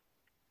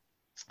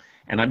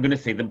And I'm going to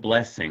say the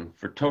blessing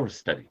for Torah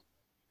study.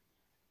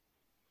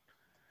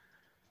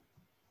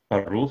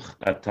 Baruch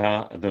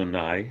atah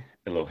Adonai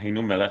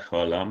Eloheinu melech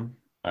haolam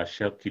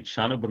asher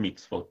kidshanu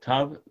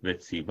b'mitzvotav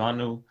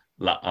v'tzivanu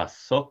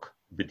la'asok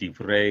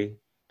b'divrei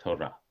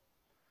Torah.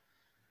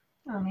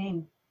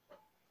 Amen.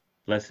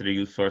 Blessed are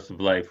you, source of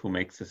life, who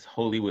makes us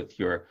holy with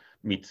your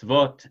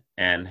mitzvot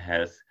and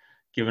has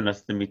given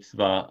us the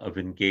mitzvah of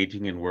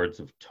engaging in words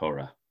of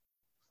Torah.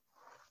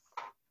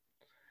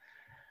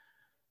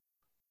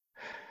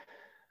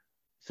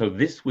 So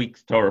this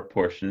week's Torah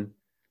portion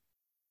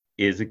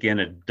is again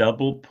a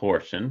double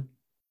portion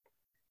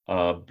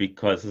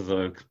because, as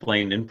I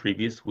explained in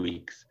previous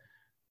weeks,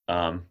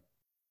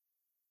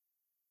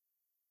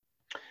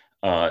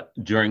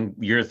 during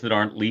years that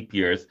aren't leap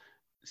years,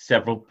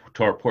 several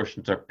Torah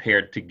portions are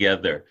paired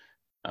together.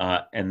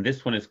 And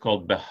this one is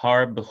called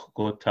Behar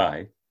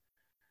B'chukotai.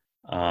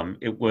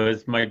 It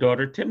was my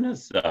daughter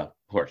Timna's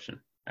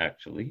portion,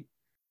 actually.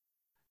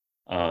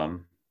 I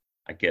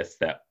guess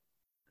that,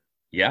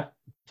 yeah,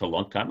 it's a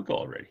long time ago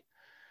already.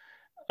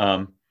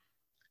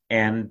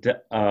 And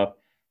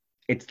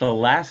it's the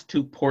last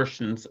two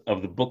portions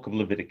of the book of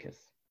Leviticus.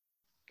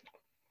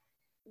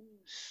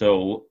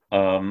 So,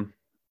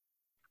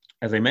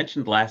 as I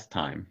mentioned last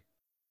time,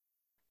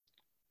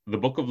 the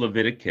book of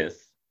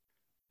Leviticus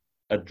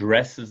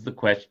addresses the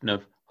question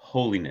of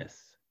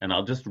holiness. And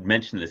I'll just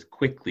mention this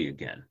quickly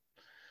again.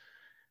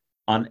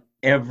 On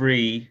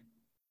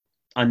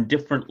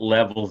different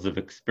levels of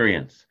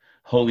experience,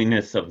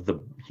 holiness of the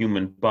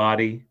human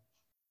body,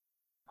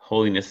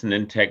 holiness and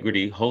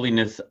integrity,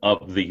 holiness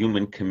of the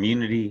human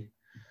community,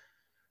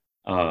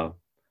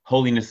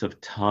 holiness of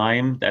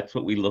time. That's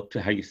what we looked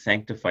at, how you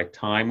sanctify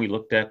time, we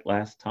looked at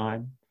last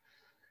time.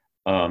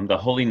 The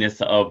holiness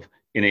of,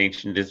 in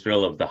ancient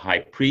Israel, of the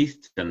high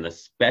priests and the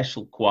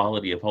special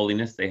quality of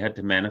holiness they had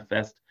to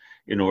manifest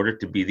in order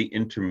to be the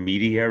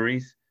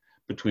intermediaries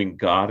between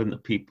God and the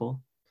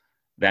people.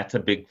 That's a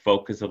big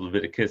focus of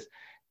Leviticus.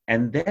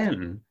 And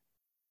then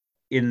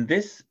in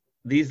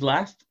these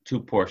last two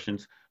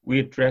portions, we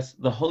address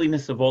the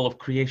holiness of all of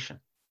creation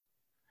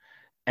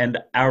and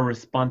our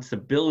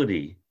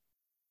responsibility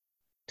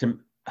to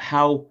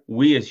how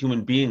we as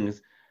human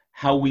beings,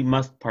 how we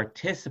must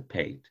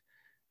participate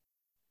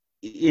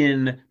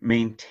in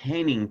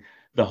maintaining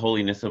the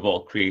holiness of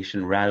all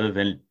creation rather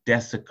than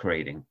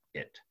desecrating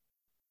it,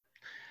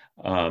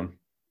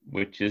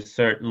 which is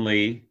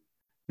certainly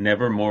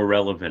never more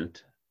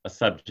relevant a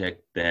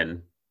subject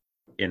than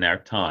in our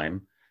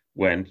time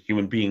when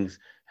human beings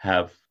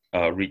have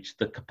reached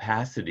the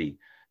capacity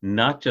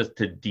not just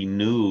to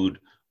denude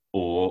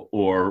or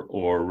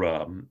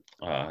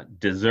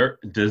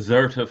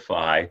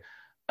desertify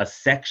a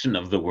section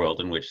of the world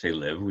in which they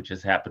live, which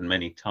has happened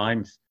many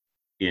times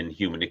in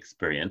human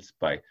experience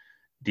by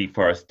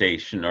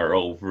deforestation or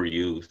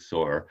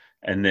overuse,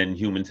 and then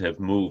humans have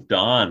moved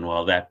on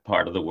while that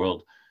part of the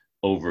world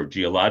over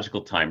geological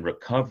time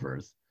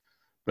recovers.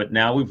 But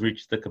now we've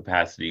reached the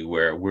capacity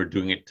where we're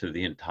doing it to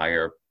the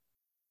entire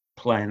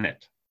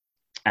planet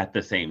at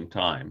the same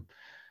time.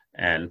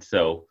 And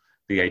so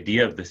the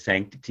idea of the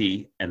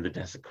sanctity and the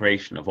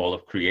desecration of all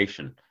of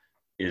creation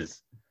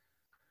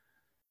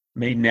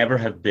may never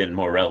have been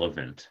more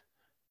relevant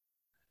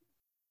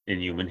in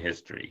human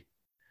history.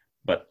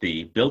 But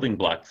the building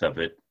blocks of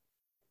it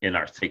in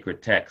our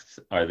sacred texts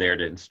are there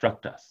to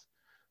instruct us.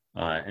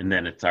 And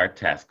then it's our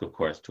task, of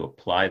course, to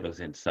apply those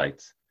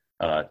insights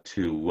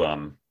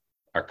to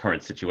our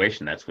current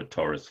situation. That's what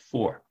Torah is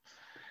for.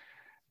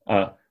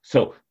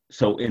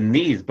 So in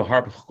these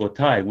Behar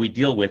B'chukotai, we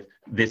deal with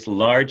this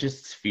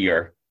largest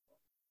sphere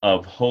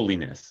of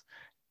holiness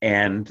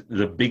and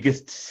the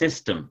biggest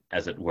system,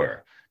 as it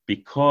were,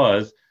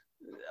 because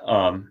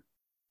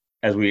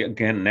as we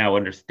again now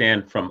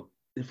understand from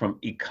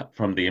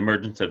the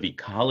emergence of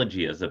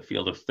ecology as a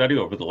field of study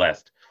over the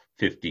last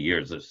 50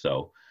 years or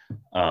so,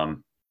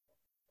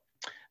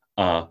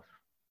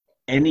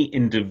 any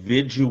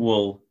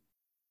individual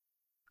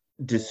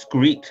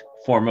discrete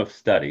form of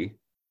study,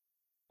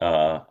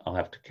 I'll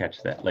have to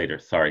catch that later,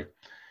 sorry.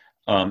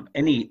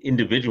 Any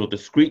individual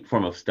discrete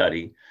form of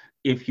study,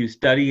 if you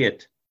study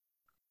it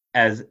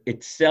as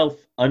itself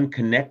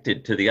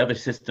unconnected to the other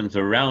systems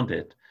around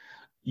it,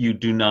 you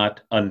do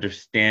not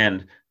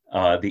understand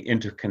the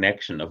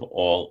interconnection of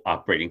all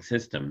operating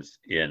systems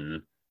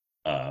in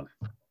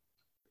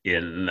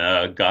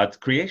God's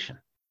creation.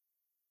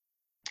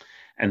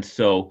 And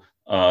so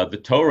the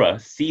Torah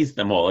sees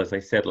them all, as I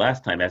said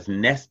last time, as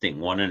nesting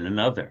one in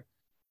another.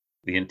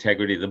 The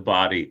integrity of the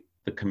body,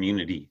 the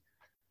community,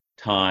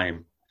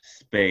 time,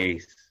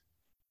 space,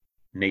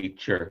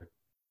 nature,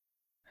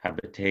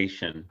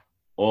 habitation,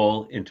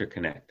 all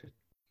interconnected.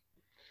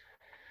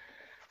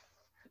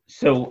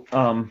 So,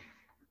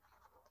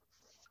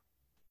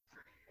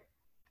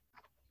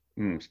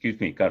 excuse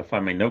me, got to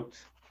find my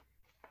notes.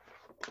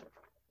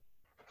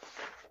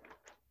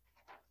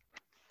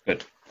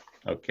 Good,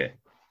 okay.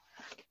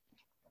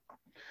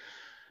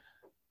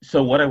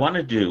 So what I want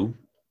to do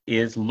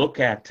is look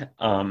at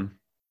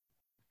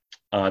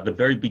the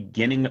very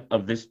beginning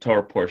of this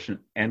Torah portion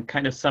and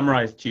kind of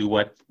summarize to you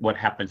what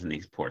happens in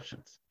these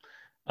portions.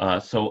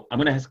 So I'm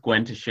going to ask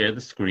Gwen to share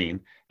the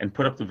screen and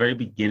put up the very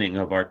beginning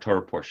of our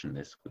Torah portion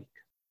this week.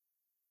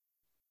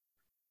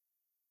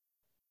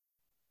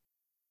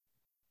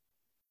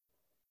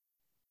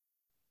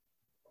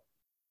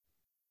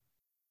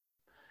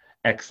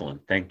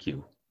 Excellent, thank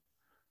you.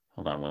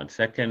 Hold on one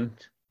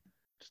second.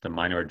 Just a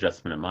minor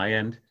adjustment on my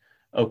end.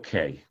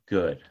 Okay,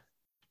 good.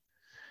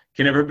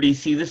 Can everybody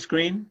see the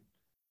screen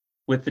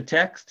with the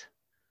text?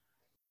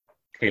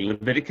 Okay,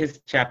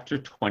 Leviticus chapter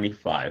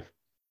 25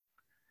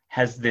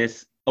 has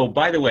this. Oh,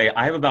 by the way,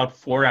 I have about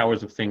 4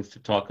 hours of things to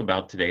talk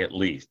about today at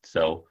least.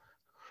 So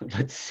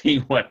let's see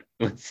where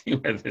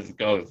this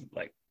goes.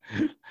 Like,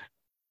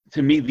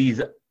 to me,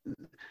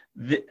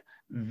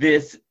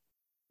 this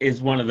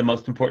is one of the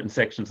most important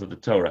sections of the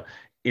Torah.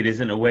 It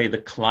is in a way the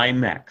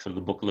climax of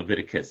the book of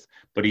Leviticus,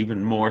 but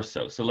even more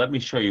so. So let me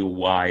show you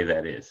why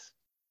that is.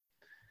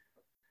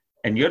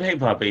 And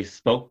Yod-Heh-Vav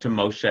spoke to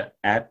Moshe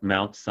at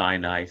Mount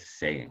Sinai,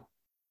 saying,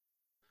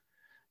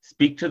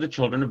 "Speak to the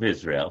children of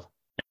Israel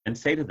and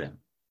say to them,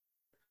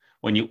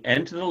 when you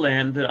enter the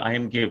land that I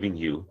am giving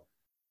you,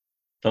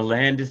 the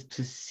land is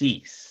to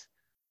cease,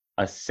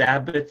 a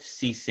Sabbath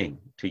ceasing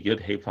to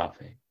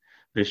Yod-Heh-Vav.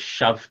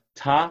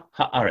 V'shavta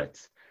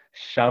ha'aretz,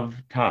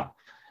 shavta.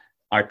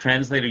 Our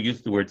translator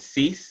used the word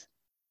cease.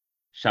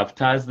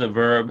 Shavta is the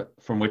verb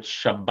from which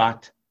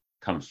Shabbat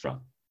comes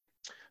from.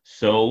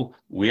 So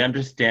we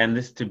understand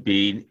this to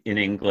be in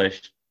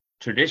English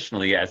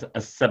traditionally as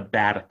a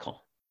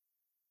sabbatical.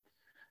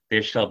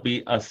 There shall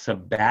be a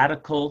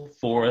sabbatical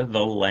for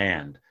the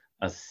land,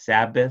 a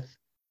Sabbath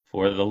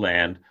for the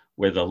land,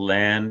 where the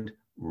land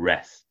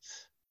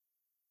rests.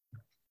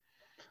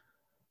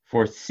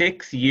 For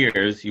 6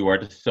 years you are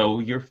to sow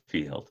your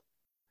field.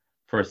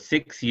 For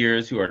 6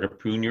 years you are to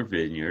prune your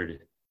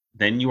vineyard.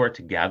 Then you are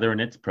to gather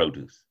in its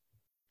produce.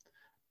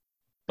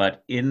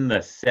 But in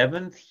the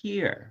 7th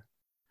year,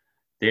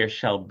 there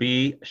shall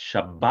be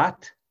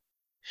Shabbat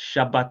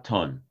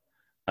Shabbaton,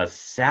 a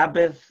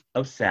Sabbath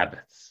of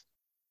Sabbaths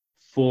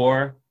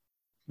for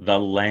the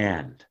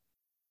land.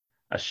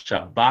 A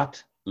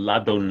Shabbat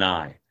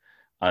Ladonai,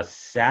 a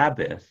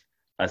Sabbath,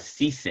 a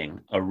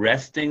ceasing, a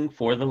resting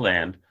for the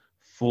land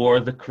for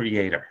the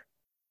Creator.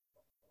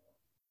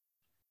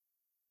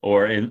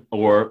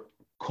 Or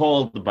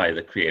called by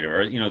the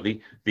Creator, or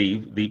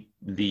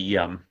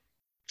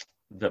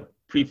the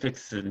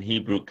prefixes in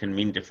Hebrew can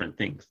mean different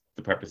things,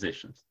 the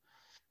prepositions.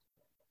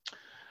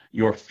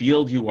 Your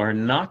field you are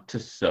not to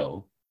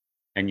sow,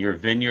 and your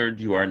vineyard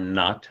you are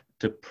not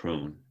to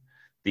prune.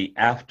 The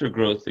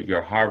aftergrowth of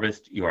your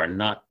harvest you are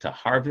not to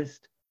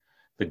harvest.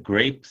 The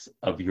grapes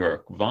of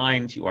your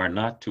vines you are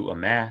not to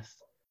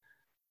amass.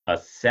 A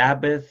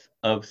Sabbath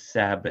of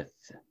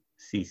Sabbaths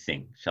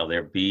ceasing shall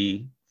there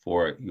be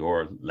for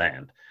your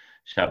land.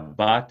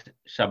 Shabbat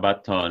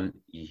Shabbaton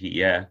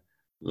Yeh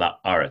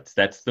La'aretz.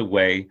 That's the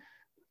way,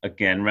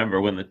 again, remember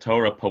when the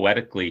Torah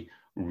poetically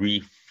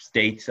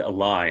restates a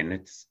line,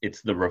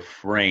 it's the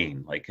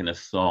refrain, like in a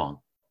song.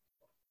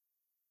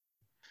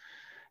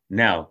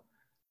 Now,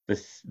 the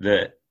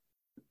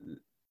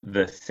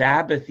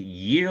Sabbath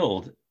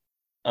yield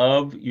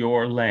of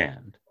your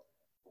land,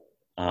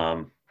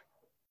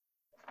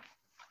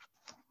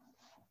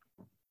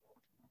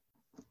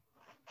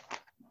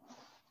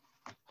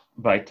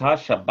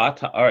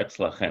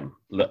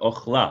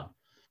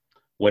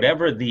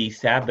 whatever the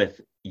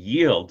Sabbath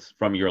yields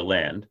from your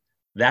land,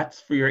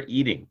 that's for your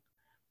eating,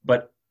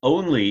 but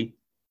only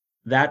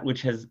that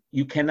which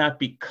you cannot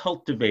be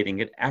cultivating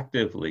it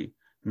actively,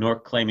 nor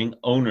claiming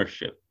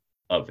ownership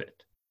of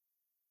it.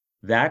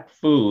 That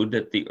food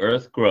that the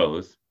earth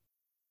grows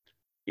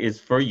is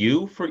for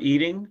you for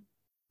eating,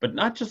 but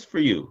not just for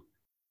you.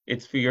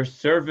 It's for your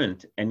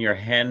servant and your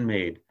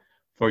handmaid,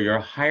 for your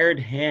hired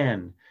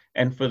hand,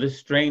 and for the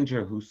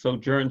stranger who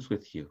sojourns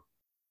with you.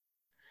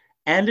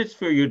 And it's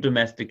for your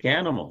domestic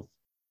animals.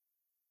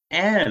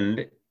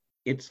 And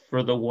it's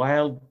for the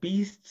wild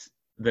beasts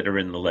that are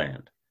in the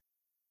land.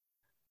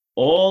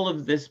 All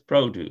of this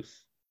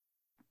produce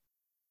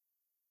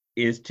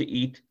is to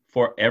eat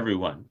for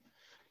everyone.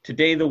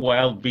 Today, the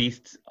wild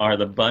beasts are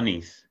the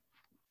bunnies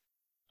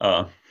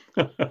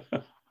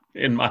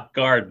in my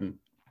garden.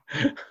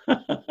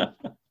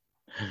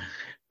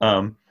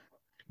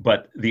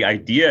 But the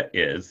idea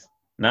is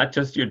not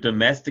just your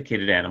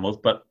domesticated animals,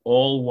 but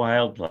all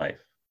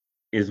wildlife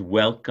is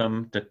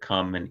welcome to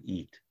come and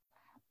eat.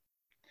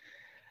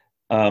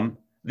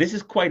 This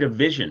is quite a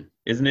vision,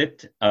 isn't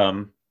it?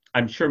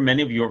 I'm sure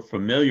many of you are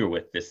familiar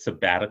with this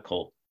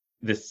sabbatical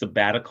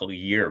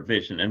year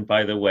vision. And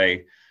by the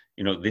way,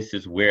 this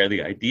is where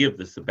the idea of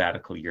the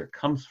sabbatical year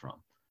comes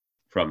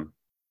from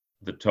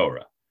the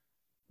Torah.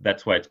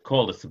 That's why it's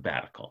called a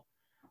sabbatical.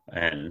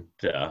 And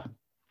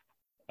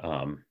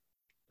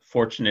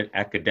fortunate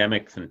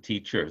academics and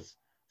teachers,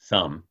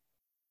 some,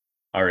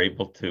 are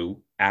able to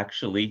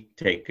actually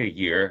take a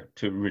year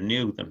to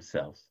renew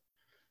themselves.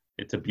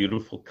 It's a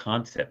beautiful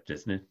concept,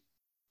 isn't it?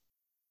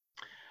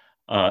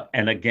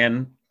 And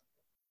again,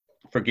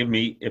 forgive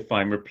me if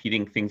I'm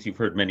repeating things you've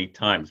heard many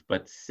times,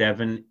 but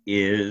 7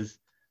 is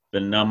the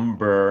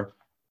number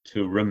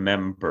to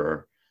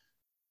remember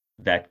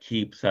that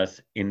keeps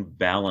us in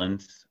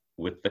balance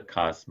with the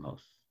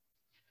cosmos.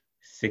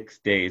 6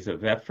 days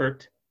of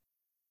effort,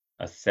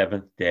 a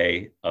 7th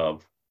day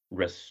of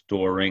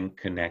restoring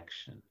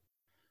connection.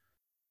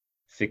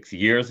 6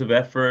 years of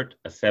effort,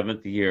 a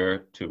 7th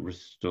year to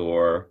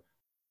restore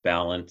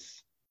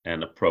balance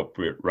and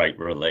appropriate right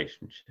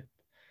relationship.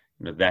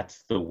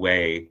 That's the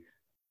way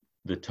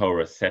the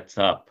Torah sets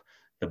up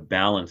the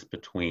balance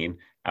between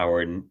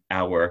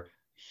our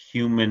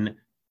human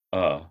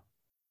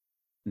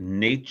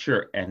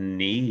nature and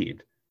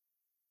need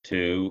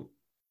to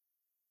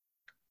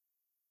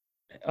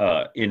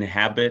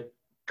inhabit,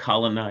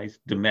 colonize,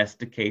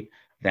 domesticate.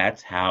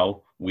 That's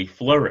how we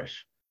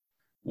flourish,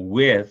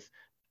 with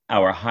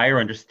our higher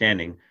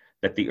understanding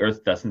that the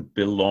earth doesn't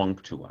belong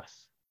to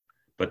us,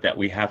 but that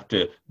we have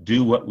to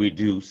do what we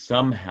do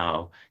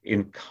somehow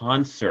in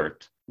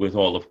concert with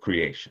all of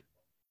creation.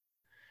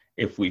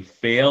 If we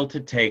fail to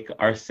take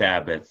our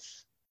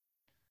Sabbaths,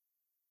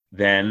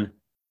 then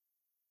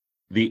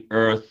the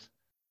earth,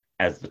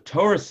 as the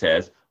Torah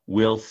says,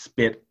 will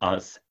spit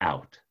us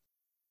out,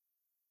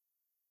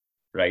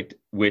 right?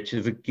 Which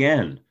is,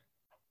 again,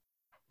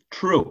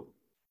 true.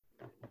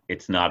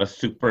 It's not a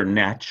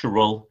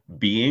supernatural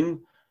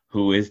being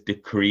who is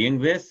decreeing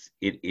this.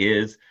 It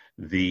is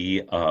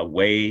the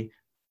way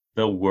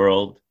the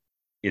world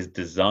is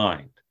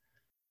designed.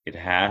 It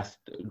has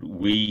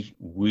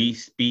we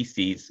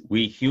species,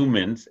 we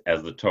humans,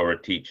 as the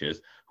Torah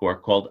teaches, who are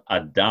called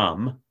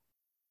Adam,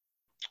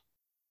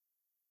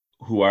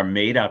 who are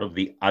made out of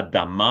the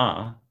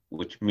Adamah,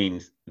 which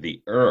means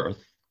the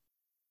earth,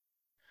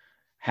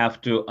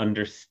 have to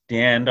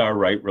understand our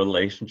right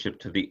relationship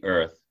to the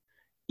earth,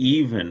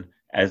 even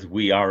as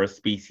we are a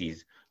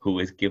species who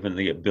is given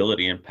the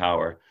ability and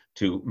power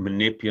to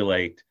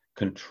manipulate,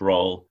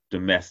 control,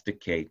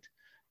 domesticate,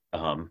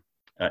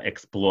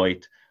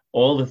 exploit,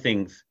 all the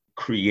things,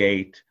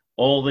 create,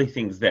 all the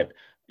things that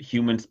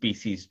human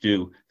species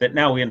do, that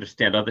now we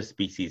understand other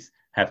species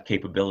have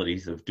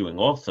capabilities of doing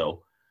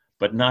also,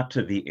 but not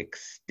to the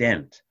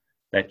extent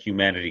that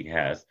humanity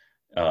has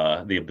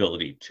the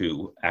ability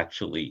to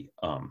actually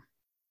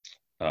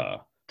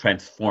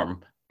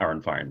transform our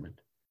environment.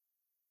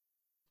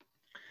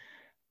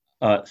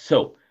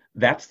 So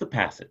that's the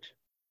passage.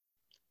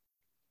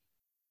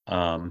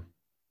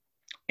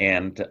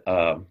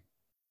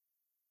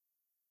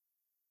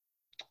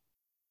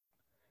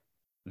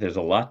 There's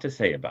a lot to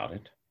say about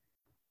it.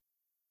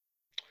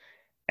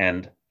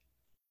 And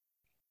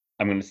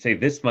I'm going to say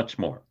this much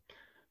more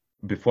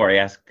before I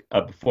ask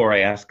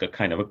a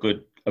kind of a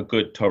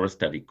good Torah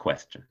study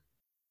question.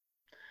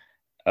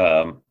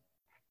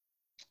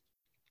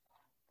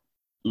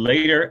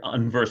 Later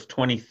on verse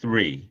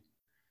 23,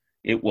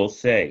 it will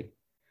say,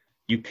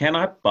 "You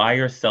cannot buy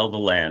or sell the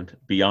land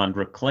beyond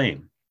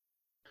reclaim,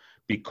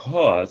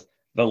 because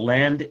the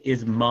land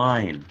is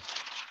mine,"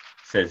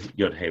 says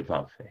Yod-Heh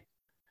Vav-Heh.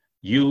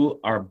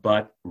 "You are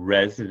but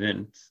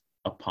residents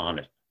upon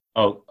it."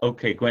 Oh,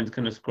 okay, Gwen's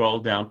going to scroll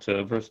down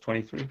to verse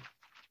 23.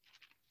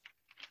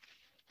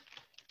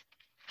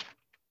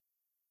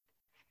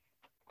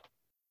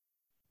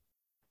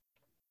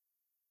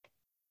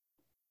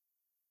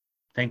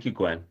 Thank you,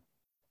 Gwen.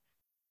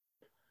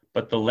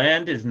 "But the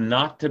land is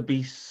not to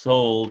be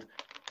sold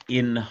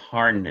in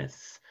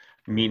harness,"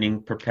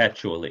 meaning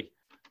perpetually,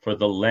 "for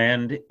the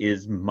land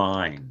is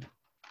mine.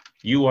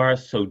 You are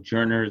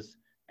sojourners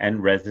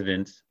and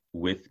residents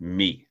with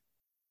me."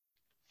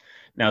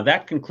 Now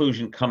that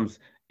conclusion comes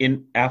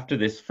in after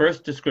this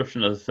first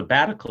description of the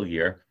sabbatical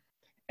year,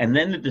 and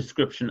then the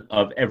description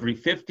of every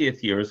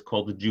 50th year is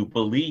called the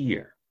Jubilee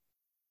year.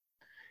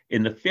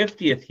 In the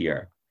 50th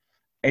year,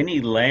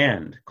 any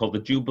land called the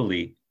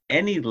Jubilee,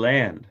 any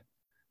land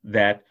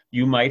that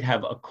you might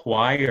have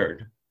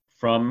acquired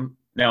from,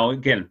 now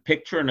again,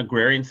 picture an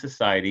agrarian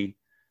society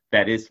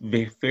that is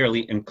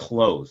fairly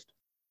enclosed,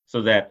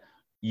 so that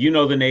you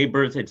know the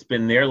neighbors, it's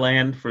been their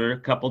land for a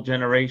couple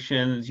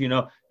generations,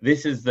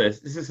 this is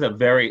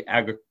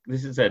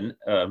an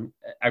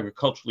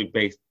agriculturally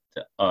based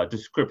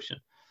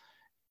description.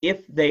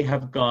 If they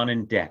have gone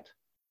in debt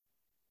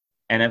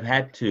and have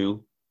had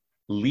to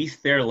lease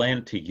their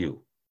land to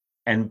you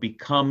and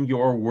become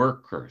your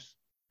workers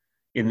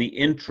in the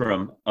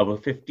interim of a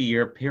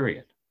 50-year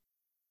period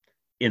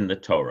in the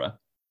Torah,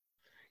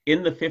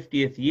 in the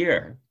 50th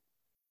year,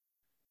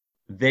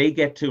 they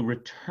get to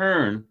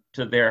return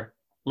to their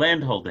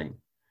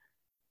landholding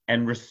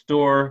and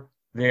restore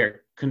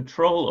their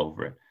control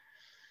over it.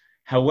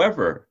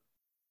 However,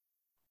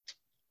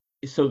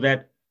 so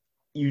that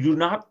you do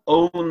not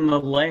own the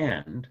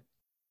land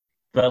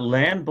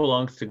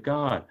belongs to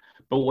God.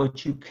 But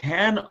what you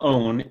can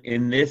own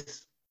in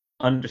this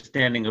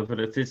understanding of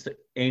it, this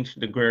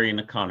ancient agrarian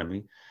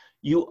economy,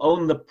 you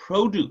own the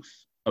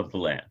produce of the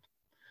land.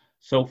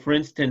 So for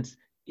instance,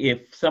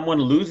 if someone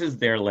loses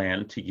their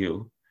land to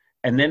you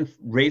and then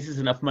raises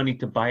enough money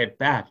to buy it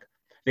back,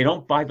 they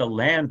don't buy the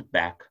land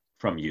back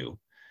from you.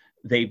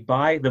 They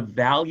buy the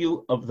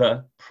value of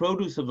the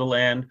produce of the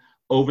land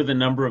over the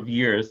number of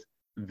years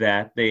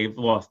that they've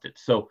lost it.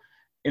 So,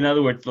 in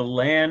other words, the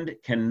land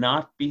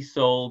cannot be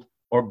sold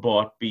or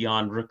bought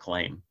beyond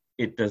reclaim.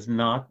 It does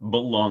not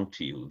belong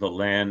to you. The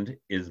land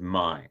is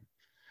mine.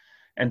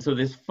 And so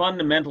this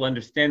fundamental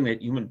understanding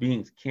that human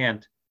beings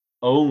can't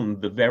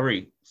own the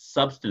very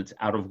substance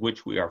out of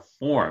which we are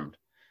formed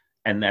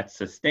and that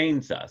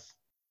sustains us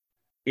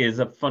is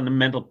a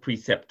fundamental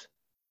precept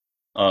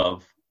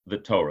of the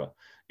Torah.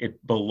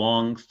 It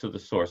belongs to the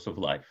source of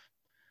life.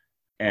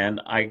 And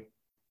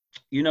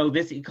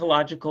this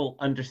ecological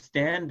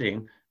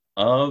understanding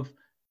of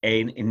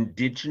an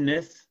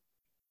indigenous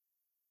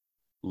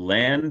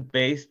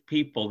land-based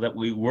people that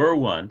we were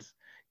once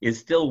is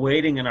still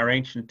waiting in our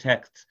ancient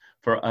texts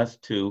for us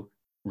to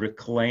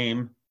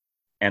reclaim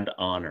and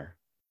honor.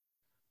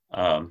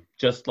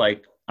 Just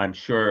like I'm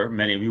sure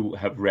many of you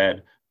have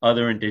read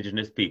other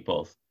indigenous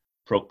peoples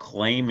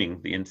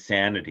proclaiming the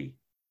insanity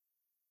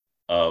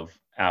of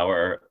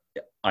our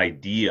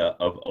idea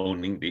of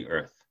owning the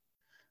earth.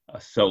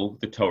 So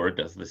the Torah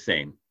does the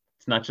same.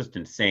 It's not just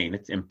insane,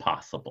 it's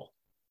impossible,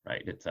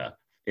 right?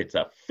 It's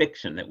a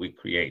fiction that we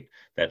create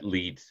that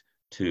leads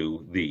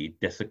to the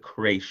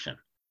desecration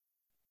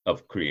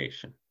of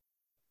creation.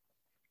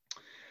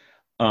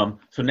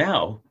 So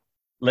now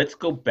let's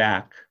go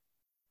back.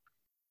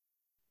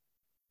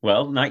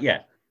 Well, not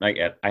yet.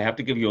 I have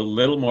to give you a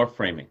little more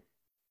framing.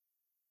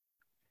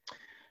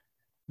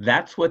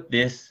 That's what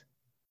this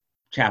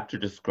chapter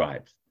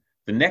describes.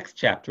 The next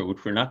chapter,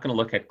 which we're not going to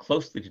look at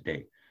closely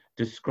today,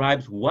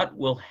 describes what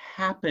will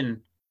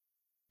happen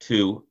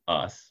to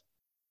us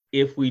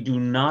if we do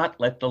not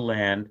let the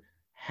land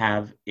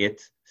have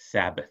its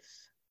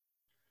Sabbaths.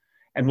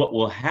 And what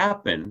will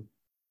happen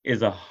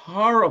is a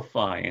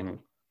horrifying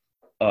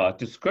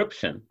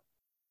description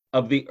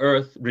of the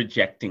earth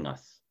rejecting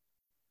us,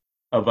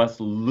 of us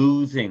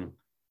losing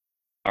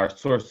our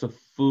source of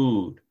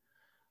food,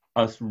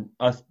 us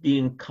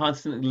being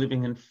constantly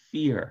living in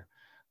fear,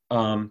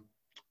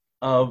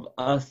 of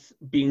us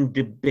being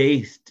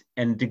debased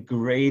and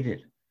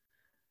degraded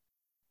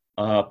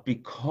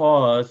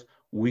because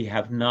we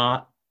have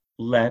not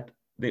let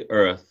the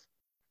earth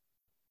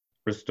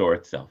restore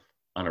itself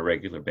on a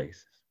regular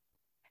basis.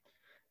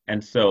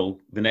 And so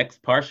the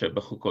next parsha,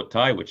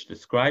 Bechukotai, which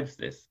describes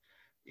this,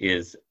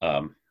 is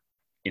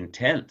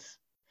intense.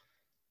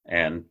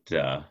 And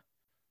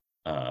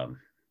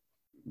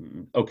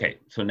okay,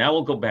 so now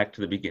we'll go back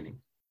to the beginning.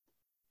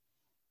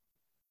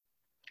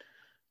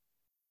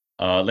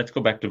 Let's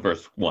go back to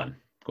verse 1,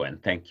 Gwen,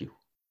 thank you.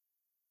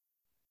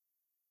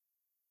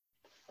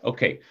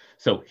 Okay,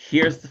 so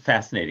here's the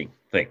fascinating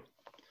thing.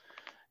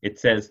 It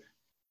says,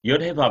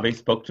 Yod-Heh-Vav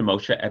spoke to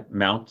Moshe at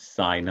Mount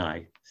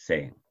Sinai,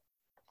 saying,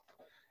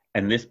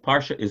 and this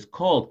parsha is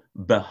called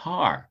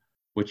Behar,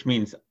 which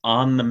means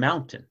on the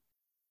mountain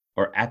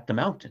or at the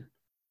mountain.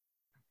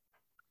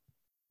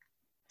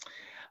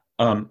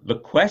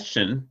 The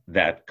question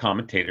that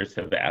commentators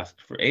have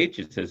asked for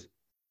ages is,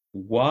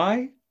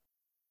 why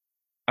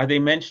are they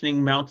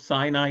mentioning Mount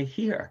Sinai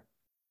here?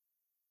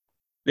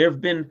 There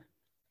have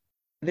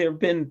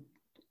been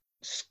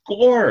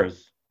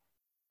scores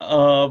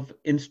of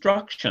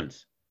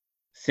instructions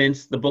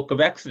since the book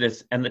of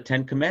Exodus and the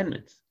Ten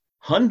Commandments,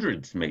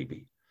 hundreds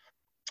maybe,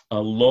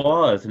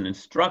 laws and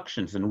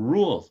instructions and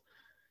rules.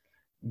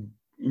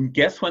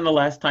 Guess when the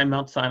last time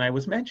Mount Sinai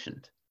was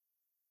mentioned?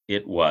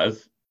 It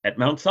was at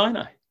Mount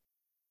Sinai.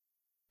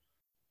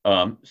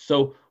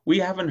 So we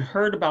haven't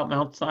heard about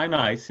Mount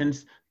Sinai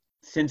since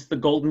the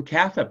Golden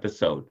Calf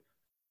episode.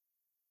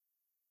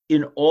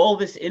 In all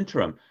this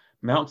interim,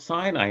 Mount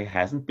Sinai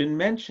hasn't been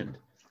mentioned.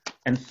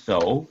 And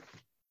so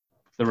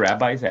the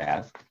rabbis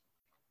ask,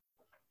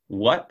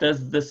 what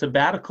does the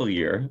sabbatical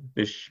year,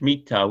 the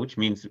Shemitah, which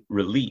means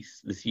release,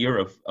 this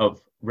year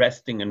of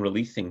resting and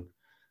releasing,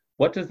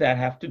 what does that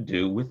have to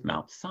do with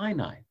Mount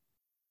Sinai?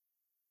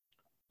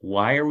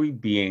 Why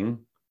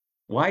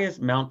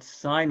is Mount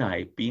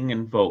Sinai being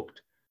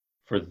invoked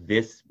for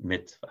this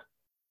mitzvah,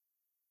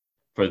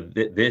 for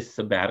this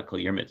sabbatical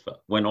year mitzvah,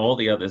 when all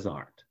the others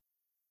aren't?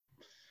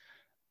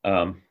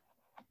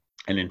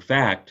 And in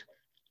fact,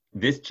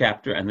 this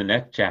chapter and the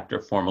next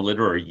chapter form a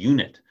literary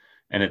unit.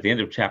 And at the end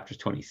of chapter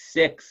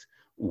 26,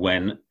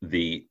 when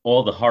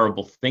all the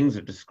horrible things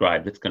are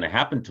described that's going to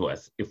happen to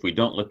us if we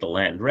don't let the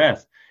land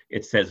rest,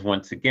 it says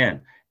once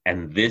again,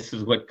 and this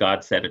is what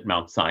God said at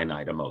Mount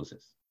Sinai to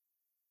Moses.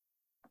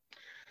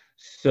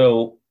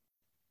 So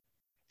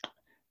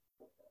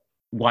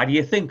why do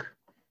you think?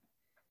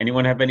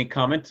 Anyone have any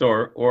comments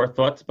or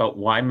thoughts about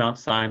why Mount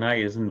Sinai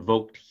is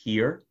invoked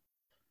here?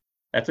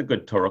 That's a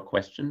good Torah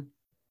question.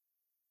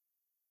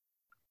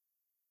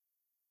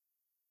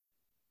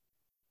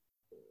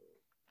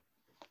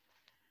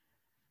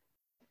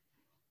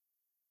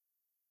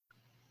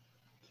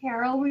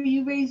 Carol, were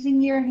you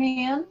raising your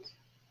hand?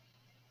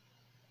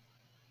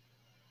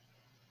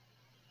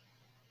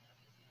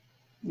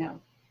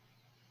 No.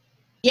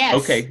 Yes.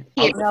 Okay.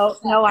 No,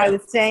 I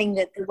was saying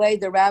that the way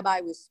the rabbi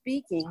was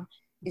speaking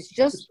is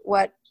just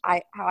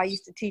how I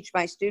used to teach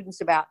my students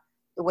about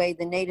the way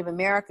the Native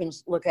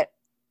Americans look at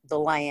the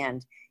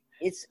land.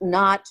 It's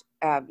not,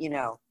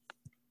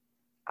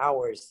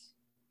 ours.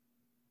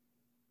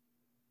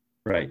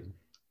 Right.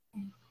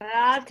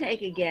 I'll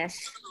take a guess.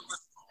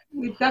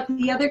 We've got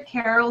the other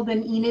Carol,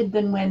 then Enid,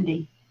 then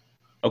Wendy.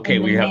 Okay,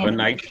 And we then have a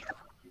Nancy. nice.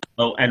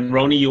 Oh, and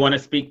Roni, you want to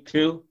speak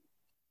too?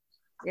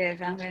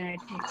 Yes, I'm going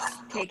to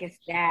take a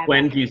stab.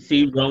 Gwen, do you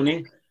see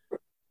Roni?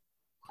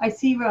 I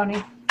see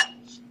Roni.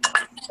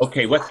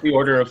 Okay, what's the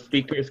order of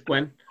speakers,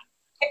 Gwen?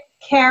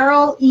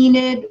 Carol,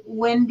 Enid,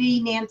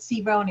 Wendy,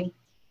 Nancy, Roni.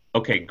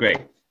 Okay, great.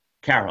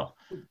 Carol.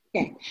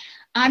 Okay.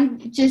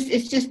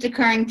 It's just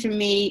occurring to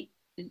me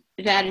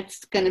that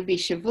it's going to be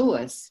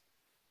Shavuos,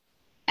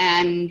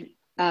 and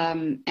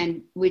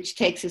which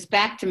takes us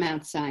back to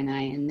Mount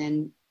Sinai, and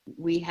then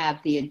we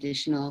have the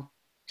additional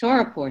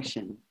Torah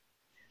portion,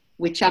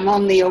 which I'm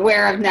only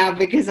aware of now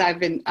because I've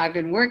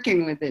been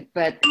working with it.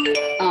 But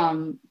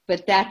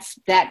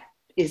that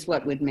is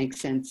what would make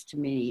sense to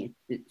me.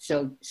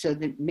 So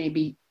that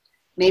maybe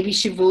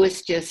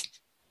Shavuos just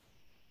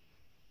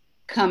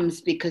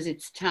comes because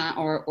it's time,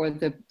 or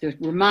the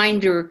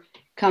reminder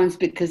comes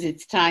because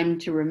it's time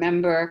to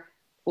remember,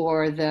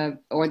 or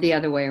the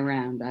other way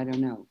around. I don't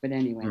know, but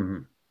anyway.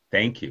 Mm-hmm.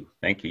 Thank you.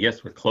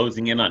 Yes, we're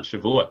closing in on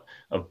Shavuot,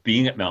 of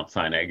being at Mount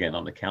Sinai again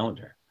on the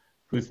calendar.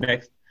 Who's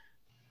next?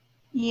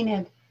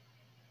 Enid.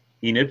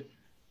 Enid?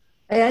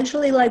 I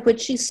actually like what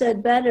she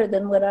said better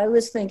than what I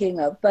was thinking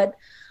of, but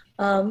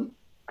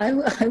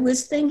I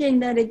was thinking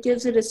that it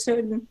gives it a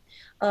certain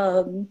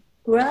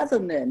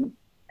gravamen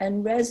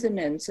and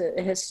resonance,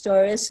 a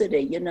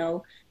historicity.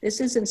 This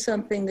isn't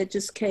something that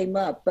just came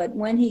up, but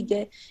when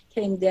he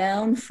came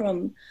down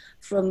from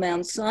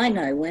Mount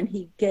Sinai, when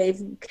he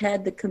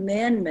had the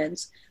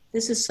commandments,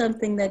 this is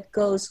something that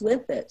goes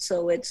with it.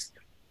 So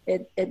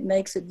it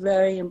makes it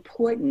very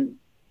important.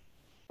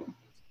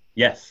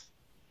 Yes.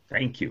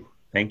 Thank you.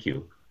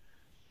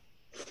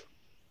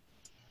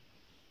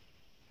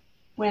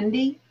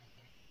 Wendy.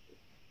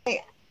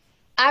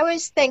 I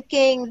was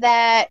thinking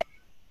that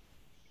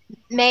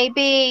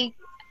maybe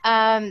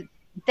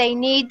they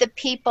need the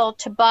people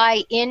to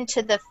buy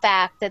into the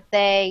fact that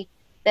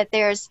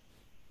there's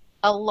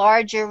a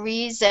larger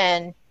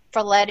reason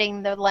for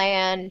letting the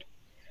land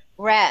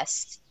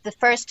rest. The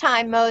first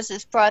time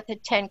Moses brought the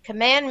 10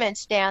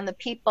 Commandments down, the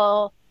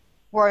people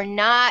were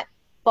not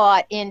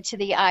bought into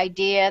the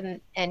idea,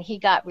 and he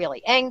got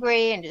really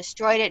angry and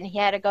destroyed it, and he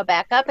had to go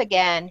back up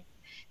again.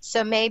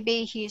 So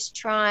maybe he's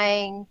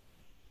trying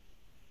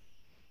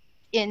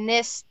in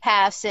this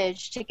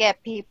passage to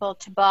get people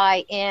to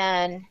buy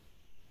in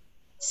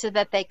so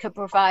that they could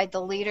provide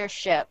the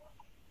leadership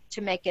to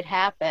make it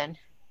happen.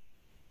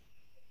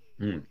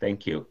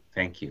 Thank you.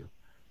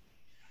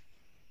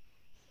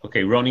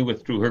 Okay, Roni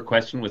withdrew her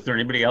question. Was there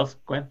anybody else,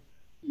 Gwen?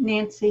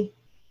 Nancy.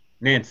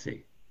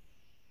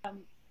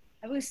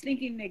 I was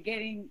thinking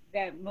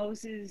that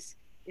Moses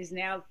is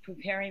now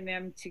preparing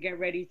them to get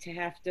ready to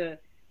have to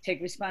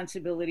take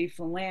responsibility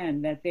for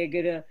land, that they're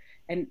gonna,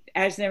 and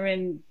as they're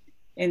in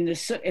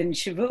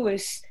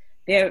Shavuos,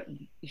 they're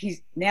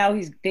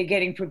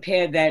getting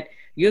prepared that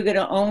you're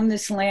gonna own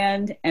this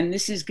land and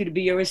this is gonna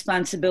be your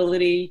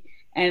responsibility.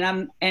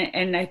 And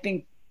I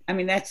think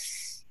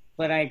that's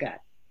what I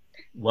got.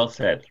 Well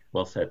said.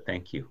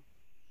 Thank you.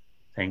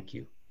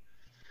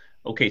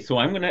 Okay, so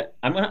I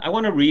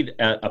want to read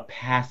a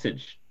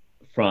passage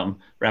from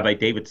Rabbi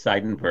David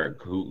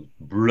Seidenberg, who's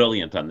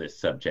brilliant on this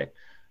subject.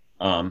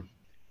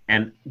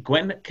 And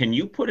Gwen, can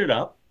you put it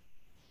up?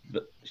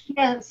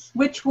 Yes.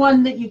 Which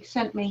one that you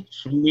sent me?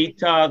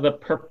 Shemitah, the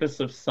Purpose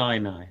of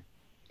Sinai.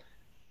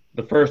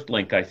 The first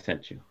link I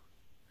sent you.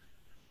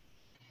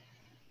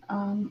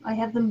 I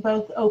have them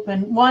both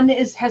open. One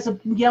has a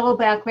yellow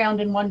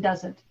background and one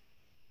doesn't.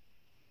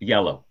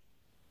 Yellow.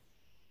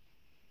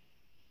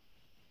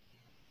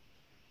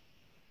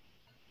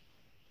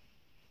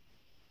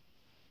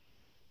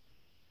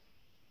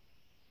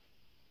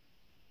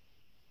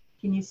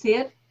 Can you see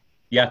it?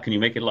 Yeah, can you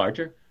make it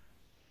larger?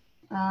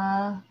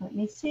 Let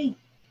me see.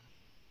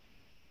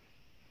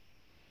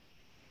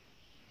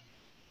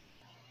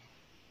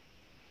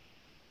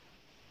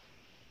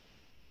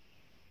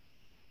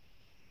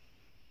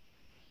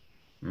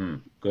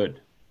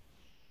 Good.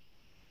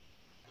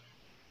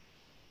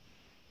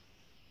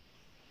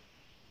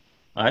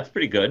 That's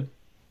pretty good.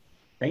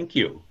 Thank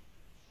you.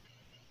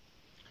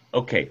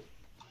 Okay,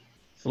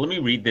 so let me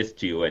read this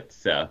to you.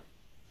 It's there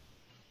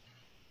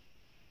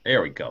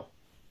we go.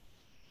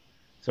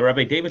 So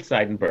Rabbi David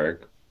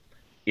Seidenberg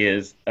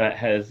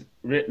has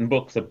written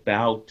books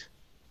about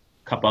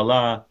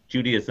Kabbalah,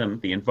 Judaism,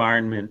 the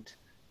environment.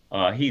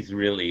 He's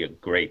really a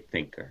great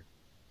thinker.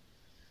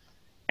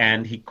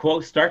 And he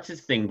starts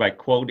his thing by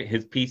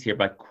his piece here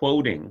by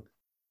quoting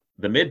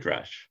the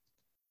Midrash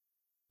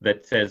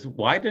that says,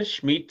 why does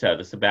Shemitah,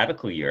 the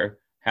sabbatical year,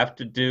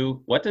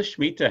 what does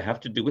Shemitah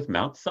have to do with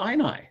Mount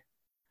Sinai?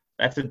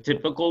 That's a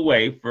typical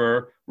way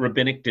for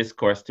rabbinic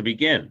discourse to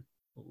begin.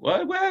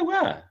 What?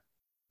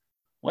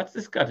 What's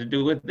this got to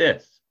do with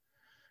this?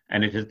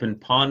 And it has been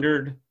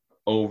pondered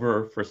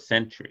over for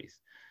centuries.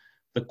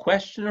 The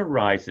question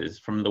arises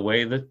from the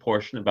way the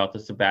portion about the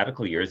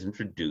sabbatical year is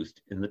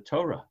introduced in the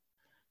Torah.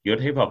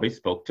 Yod-Heh-Vav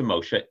spoke to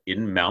Moshe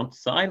in Mount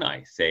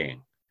Sinai,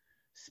 saying,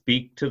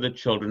 "Speak to the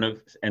children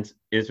of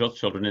Israel's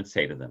children and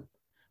say to them,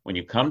 when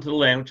you come to the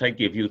land which I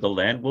give you, the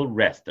land will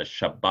rest, a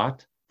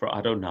Shabbat for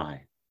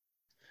Adonai.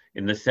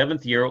 In the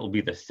 7th year, it will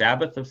be the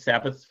Sabbath of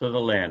Sabbaths for the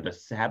land, a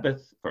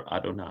Sabbath for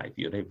Adonai."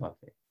 Yod-Heh-Vav.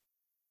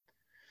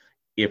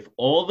 If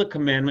all the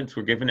commandments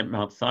were given at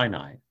Mount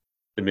Sinai,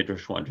 the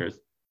Midrash wonders,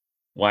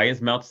 why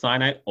is Mount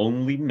Sinai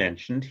only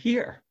mentioned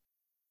here?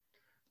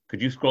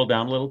 Could you scroll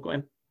down a little,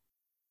 Gwen?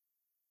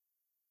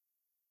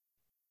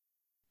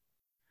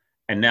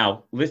 And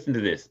now listen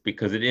to this,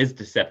 because it is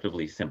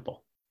deceptively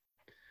simple.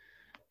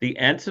 The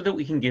answer that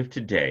we can give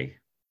today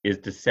is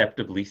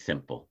deceptively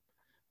simple.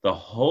 The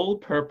whole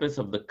purpose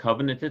of the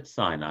covenant at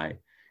Sinai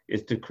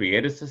is to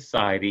create a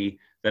society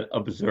that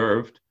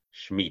observed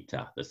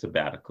Shemitah, the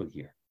sabbatical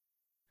year.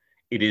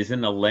 It is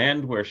in a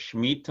land where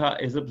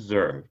Shemitah is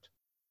observed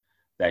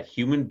that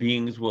human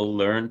beings will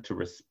learn to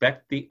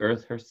respect the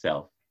earth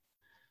herself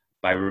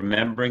by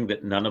remembering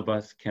that none of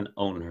us can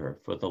own her,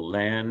 for the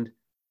land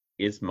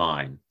is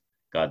mine,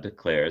 God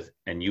declares,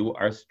 and you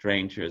are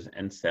strangers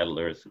and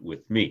settlers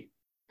with me.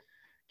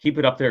 Keep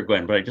it up there,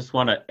 Gwen, but I just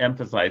want to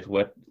emphasize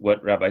what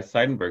Rabbi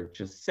Seidenberg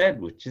just said,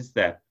 which is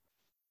that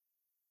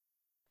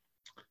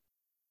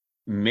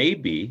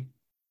maybe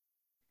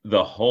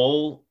the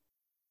whole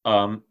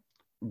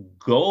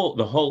goal,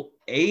 the whole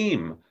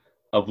aim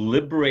of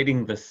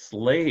liberating the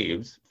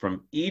slaves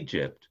from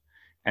Egypt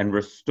and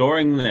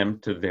restoring them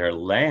to their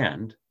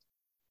land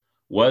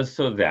was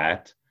so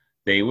that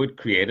they would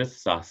create a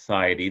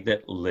society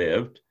that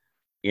lived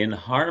in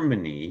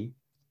harmony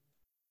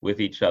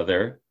with each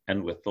other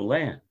and with the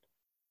land.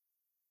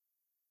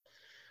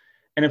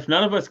 And if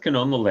none of us can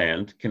own the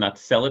land, cannot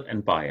sell it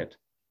and buy it,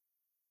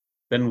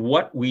 then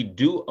what we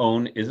do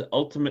own is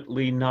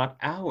ultimately not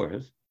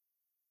ours.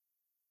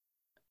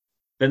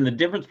 Then the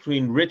difference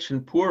between rich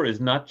and poor is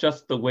not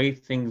just the way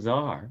things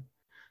are.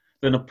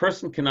 Then a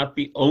person cannot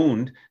be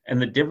owned,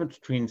 and the difference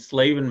between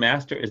slave and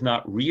master is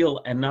not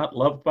real and not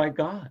loved by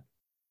God.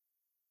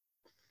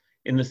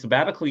 In the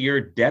sabbatical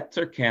year, debts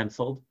are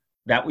canceled.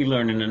 That we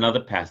learn in another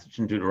passage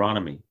in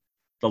Deuteronomy.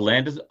 The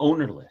land is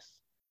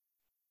ownerless.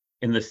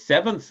 In the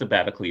 7th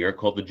sabbatical year,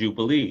 called the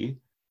Jubilee,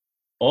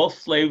 all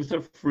slaves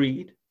are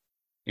freed,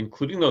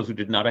 including those who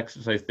did not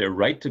exercise their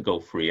right to go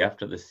free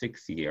after the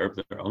 6th year of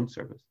their own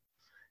service.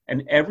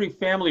 And every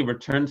family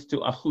returns to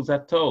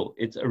Achuzato,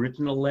 its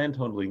original land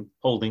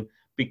holding,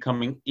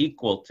 becoming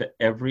equal to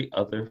every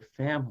other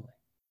family.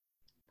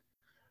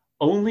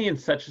 Only in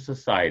such a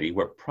society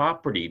where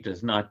property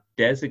does not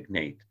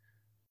designate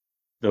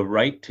the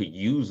right to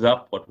use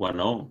up what one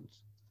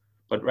owns,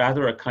 but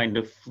rather a kind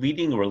of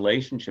fleeting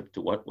relationship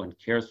to what one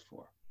cares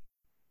for,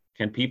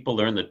 can people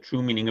learn the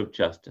true meaning of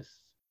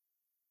justice.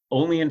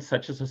 Only in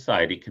such a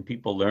society can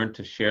people learn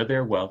to share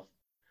their wealth,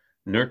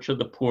 nurture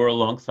the poor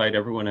alongside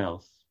everyone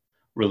else,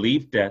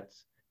 relieve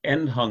debts,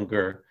 end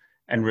hunger,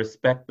 and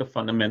respect the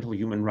fundamental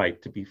human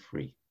right to be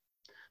free.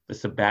 The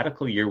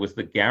sabbatical year was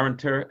the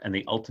guarantor and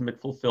the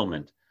ultimate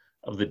fulfillment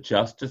of the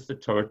justice the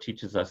Torah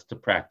teaches us to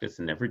practice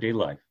in everyday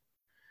life.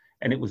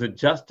 And it was a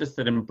justice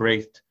that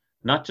embraced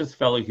not just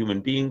fellow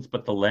human beings,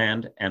 but the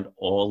land and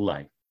all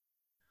life.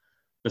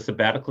 The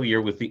sabbatical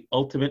year was the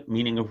ultimate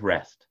meaning of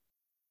rest,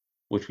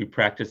 which we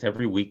practice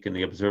every week in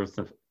the observance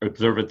of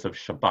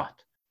Shabbat.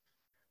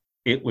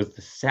 It was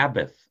the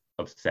Sabbath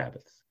of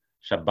Sabbaths.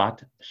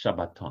 Shabbat,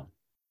 Shabbaton.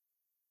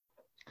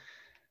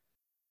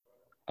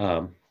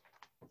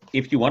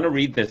 If you want to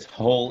read this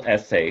whole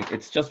essay,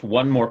 it's just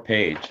one more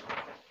page,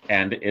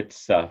 and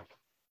it's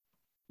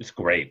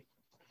great.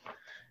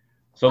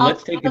 So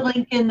let's take a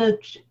link in the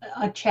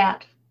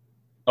chat.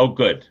 Oh,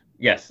 good.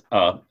 Yes,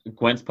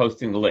 Gwen's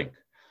posting the link.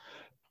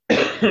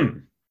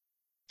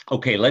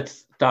 Okay,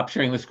 let's stop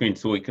sharing the screen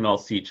so we can all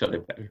see each other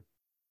better.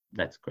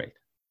 That's great.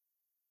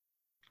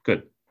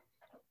 Good.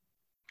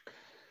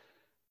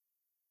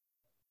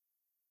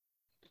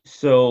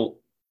 So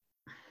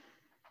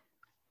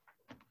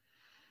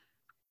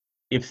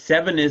if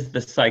 7 is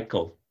the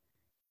cycle,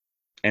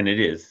 and it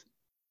is,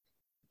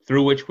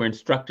 through which we're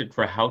instructed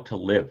for how to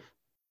live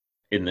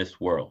in this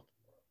world,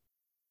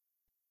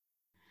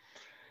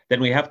 then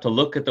we have to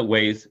look at the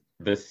ways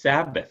the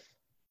Sabbath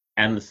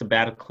and the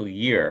sabbatical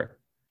year,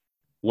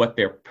 what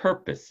their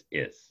purpose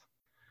is.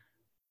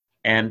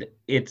 And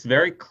it's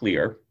very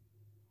clear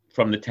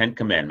from the 10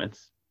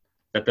 Commandments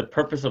that the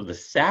purpose of the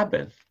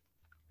Sabbath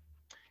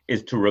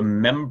is to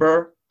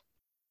remember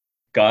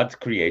God's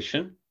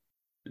creation,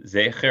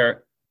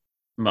 Zecher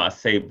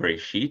Maaseh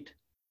Breshit,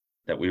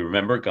 that we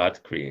remember God's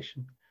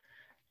creation.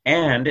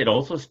 And it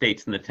also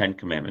states in the 10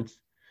 Commandments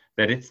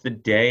that it's the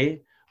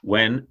day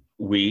when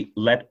we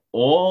let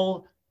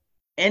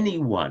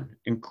anyone,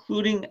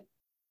 including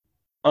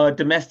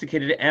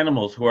domesticated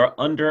animals who are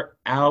under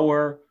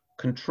our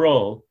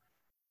control,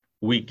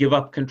 we give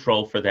up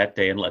control for that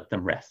day and let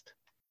them rest.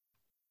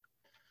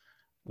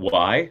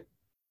 Why?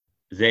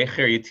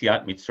 Zecher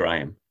Yetziat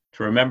Mitzrayim,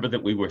 to remember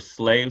that we were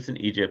slaves in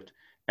Egypt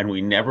and we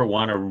never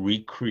want to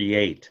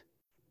recreate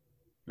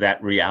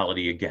that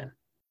reality again.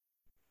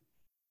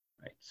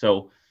 Right?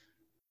 So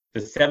the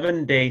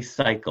 7-day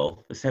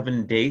cycle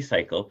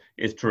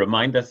is to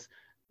remind us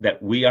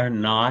that we are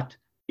not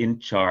in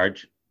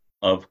charge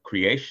of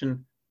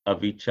creation,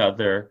 of each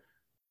other,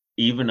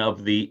 even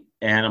of the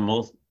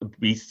animals,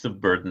 beasts of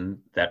burden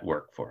that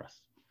work for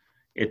us.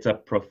 It's a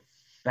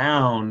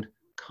profound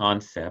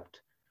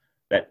concept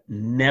that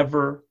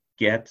never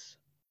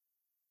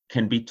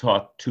can be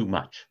taught too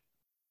much.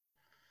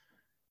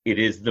 It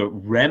is the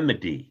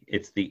remedy,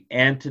 it's the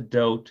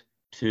antidote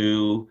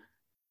to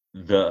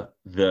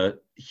the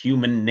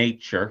human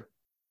nature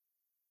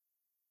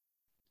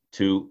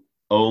to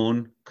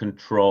own,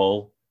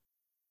 control,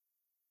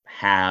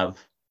 have,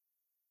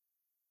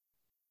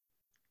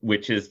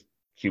 which is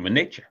human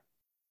nature,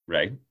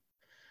 right?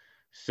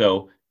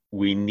 So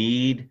we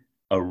need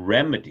a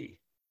remedy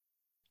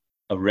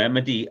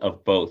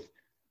of both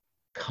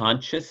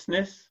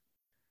consciousness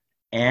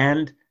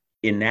and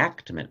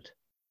enactment,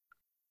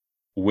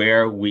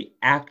 where we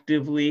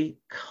actively,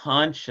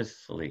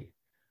 consciously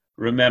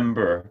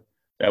remember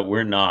that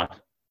we're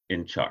not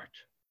in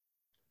charge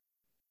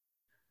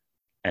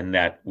and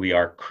that we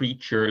are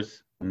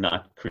creatures,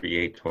 not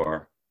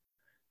creator,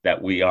 that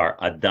we are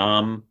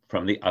Adam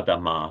from the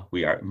Adamah,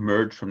 we are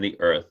emerged from the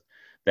earth,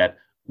 that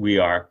we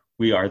are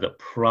the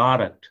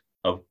product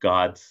of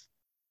God's,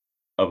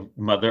 of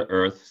Mother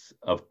Earth's,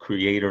 of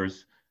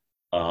Creator's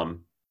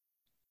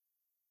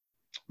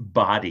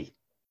body,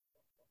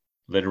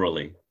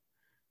 literally,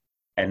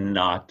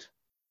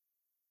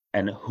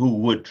 and who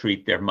would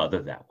treat their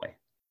mother that way,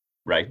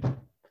 right?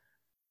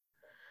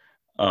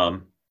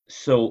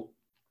 So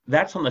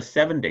that's on the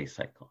 7-day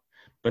cycle.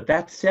 But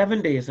that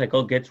 7-day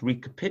cycle gets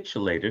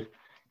recapitulated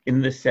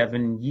in the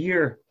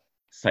 7-year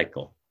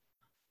cycle,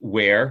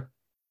 where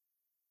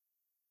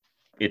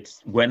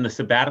it's when the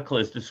sabbatical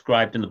is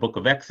described in the book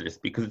of Exodus,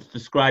 because it's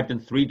described in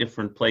 3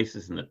 different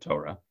places in the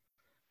Torah.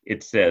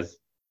 It says,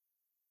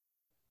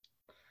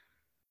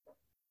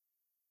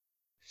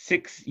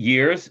 6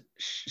 years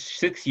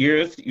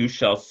you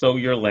shall sow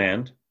your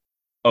land.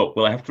 Oh,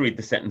 well, I have to read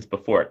the sentence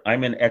before it.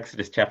 I'm in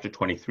Exodus chapter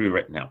 23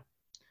 right now.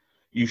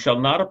 You shall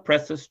not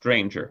oppress a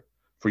stranger,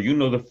 for you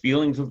know the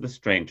feelings of the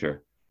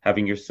stranger,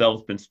 having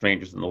yourselves been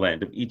strangers in the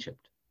land of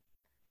Egypt.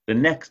 The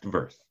next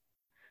verse.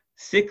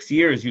 6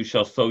 years you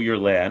shall sow your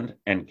land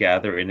and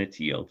gather in its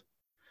yield,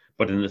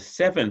 but in the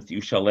 7th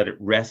you shall let it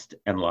rest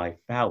and lie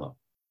fallow.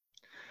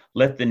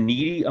 Let the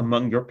needy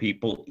among your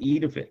people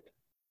eat of it,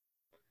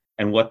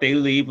 and what they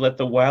leave let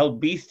the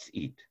wild beasts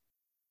eat.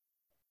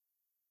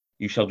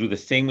 You shall do the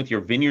same with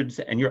your vineyards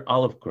and your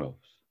olive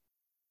groves.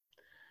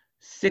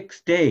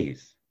 6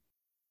 days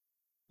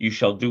you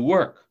shall do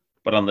work,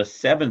 but on the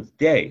 7th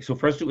day, so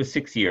first it was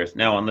 6 years,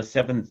 now on the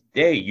 7th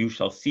day you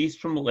shall cease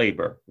from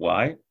labor.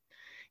 Why?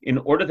 In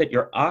order that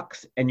your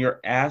ox and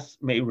your ass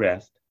may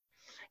rest,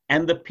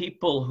 and the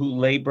people who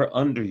labor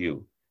under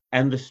you,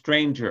 and the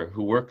stranger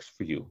who works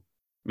for you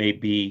may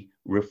be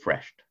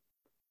refreshed.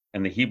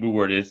 And the Hebrew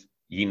word is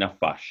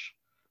yinafash,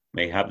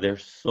 may have their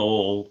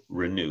soul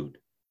renewed.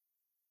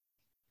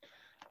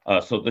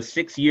 So the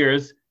 6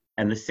 years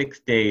and the 6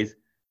 days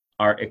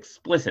are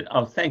explicit.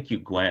 Oh, thank you,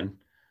 Gwen.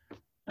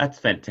 That's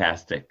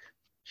fantastic.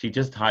 She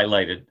just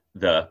highlighted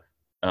the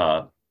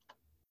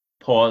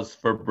pause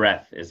for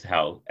breath is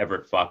how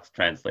Everett Fox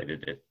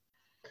translated it.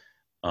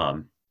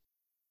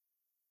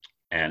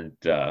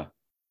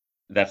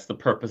 That's the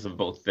purpose of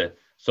both the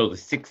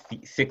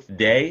 7th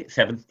day,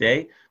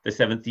 the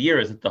 7th year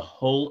is that the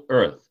whole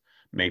earth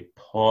may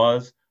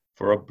pause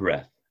for a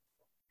breath.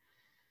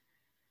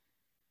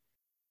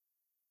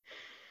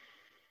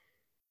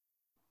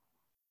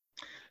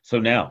 So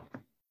now,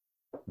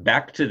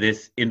 back to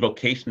this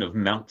invocation of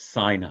Mount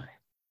Sinai.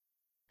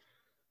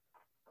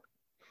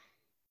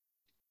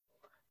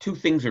 2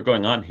 things are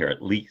going on here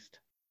at least,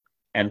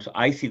 and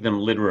I see them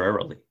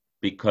literarily,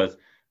 because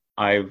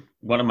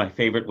one of my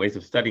favorite ways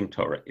of studying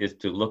Torah is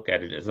to look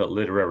at it as a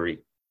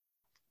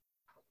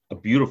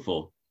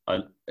beautiful,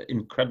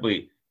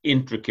 incredibly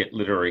intricate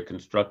literary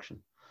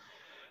construction.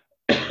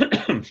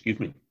 Excuse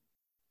me.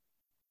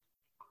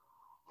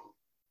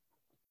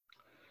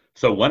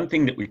 So one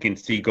thing that we can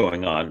see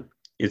going on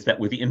is that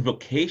with the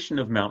invocation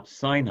of Mount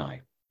Sinai,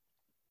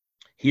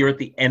 here at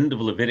the end of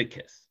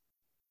Leviticus,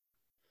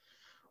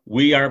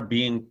 we are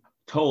being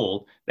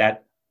told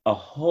that a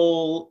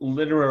whole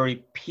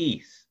literary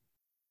piece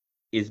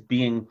is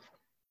being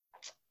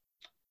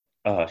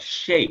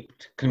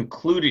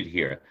concluded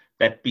here,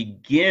 that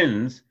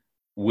begins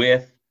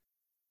with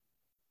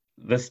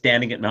the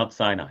standing at Mount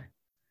Sinai,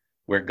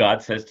 where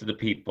God says to the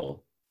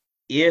people,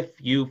 if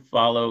you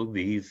follow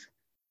these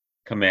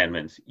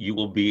commandments, you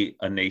will be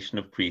a nation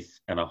of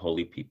priests and a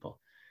holy people.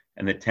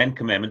 And the 10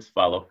 commandments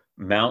follow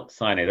Mount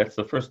Sinai. That's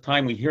the first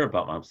time we hear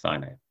about Mount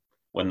Sinai,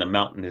 when the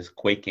mountain is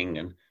quaking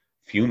and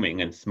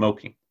fuming and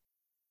smoking.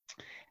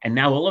 And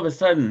now all of a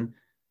sudden,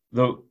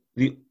 the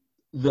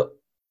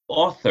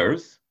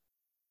authors,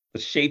 the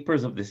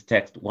shapers of this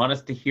text, want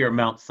us to hear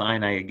Mount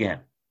Sinai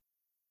again.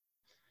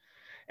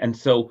 And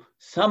so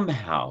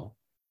somehow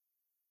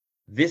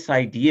this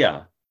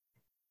idea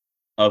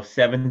of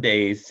 7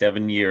 days,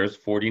 7 years,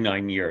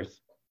 49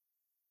 years,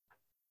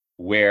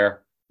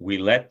 where we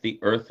let the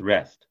earth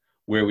rest,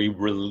 where we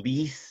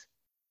release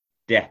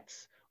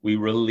debts, we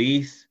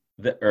release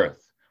the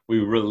earth, we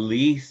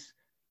release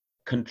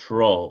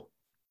control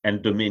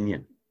and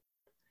dominion.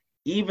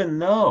 Even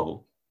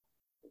though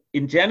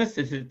in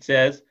Genesis it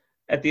says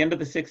at the end of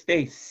the 6th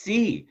day,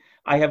 see,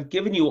 I have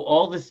given you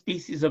all the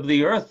species of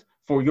the earth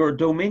for your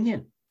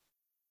dominion.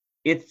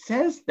 It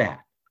says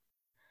that.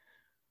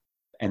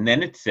 And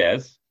then it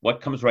says,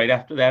 what comes right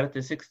after that at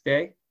the 6th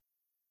day?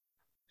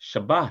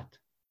 Shabbat.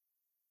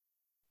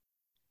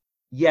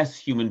 Yes,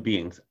 human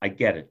beings, I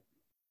get it.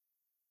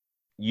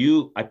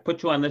 I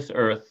put you on this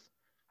earth,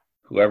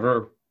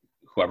 whoever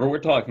we're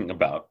talking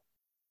about,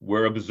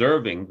 we're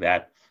observing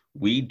that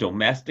we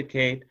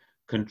domesticate,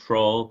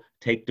 control,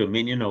 take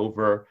dominion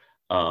over.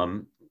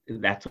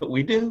 That's what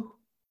we do.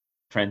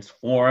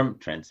 Transform,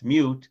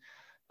 transmute.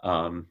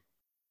 Human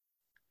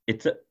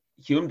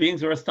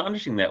beings are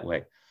astonishing that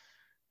way.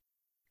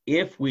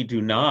 If we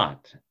do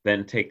not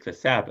then take the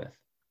Sabbath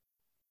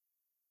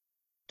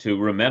to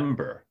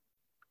remember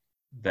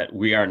that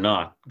we are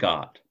not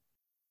God.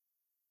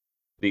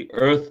 The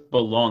earth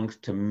belongs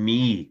to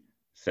me,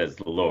 says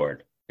the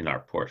Lord in our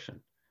portion.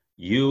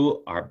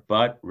 You are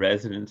but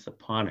residents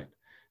upon it.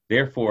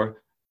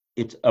 Therefore,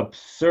 it's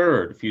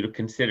absurd for you to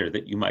consider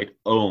that you might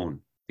own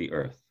the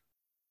earth.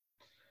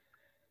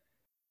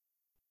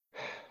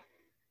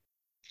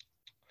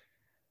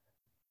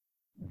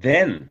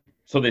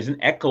 So there's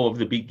an echo of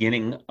the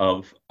beginning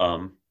of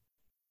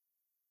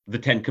the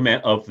Ten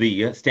Commandments, of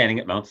the standing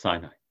at Mount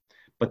Sinai.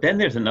 But then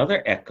there's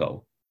another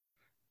echo.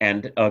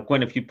 And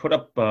Gwen, if you put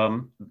up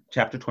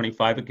chapter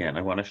 25 again,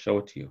 I want to show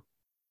it to you.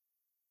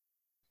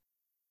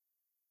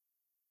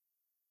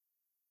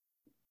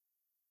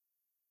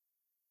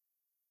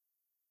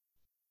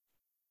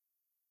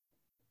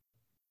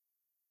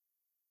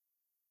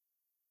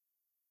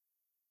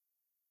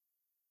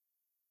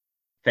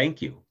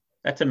 Thank you.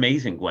 That's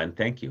amazing, Gwen.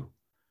 Thank you.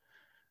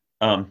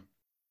 I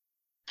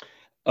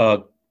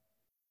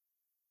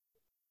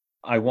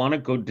want to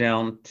go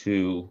down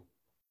to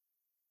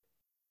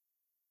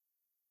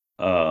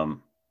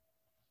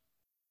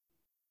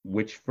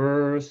which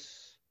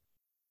verse?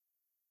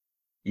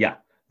 Yeah,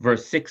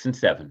 verse 6 and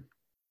 7.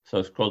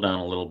 So scroll down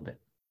a little bit.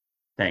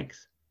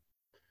 Thanks.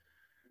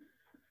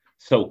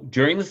 So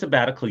during the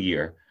sabbatical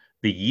year,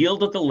 the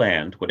yield of the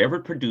land, whatever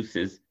it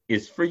produces,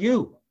 is for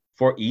you,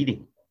 for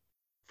eating,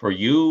 for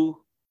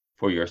you,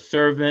 for your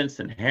servants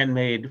and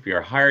handmaid, for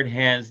your hired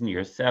hands and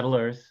your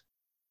settlers,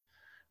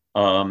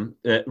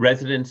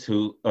 residents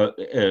who,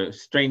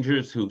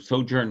 strangers who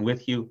sojourn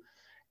with you,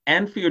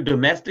 and for your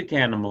domestic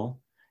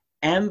animal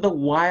and the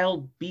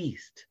wild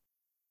beast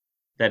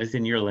that is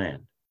in your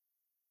land.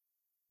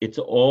 It's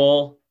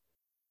all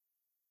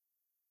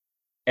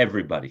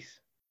everybody's.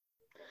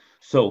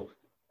 So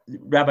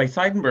Rabbi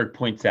Seidenberg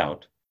points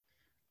out,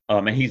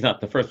 and he's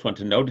not the first one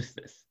to notice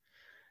this,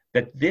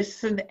 that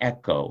this is an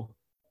echo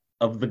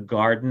of the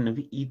Garden of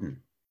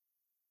Eden.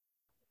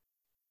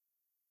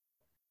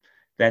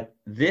 That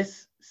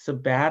this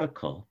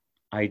sabbatical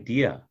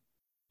idea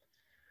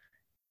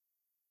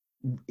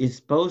is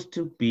supposed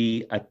to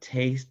be a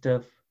taste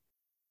of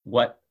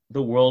what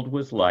the world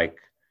was like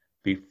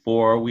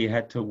before we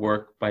had to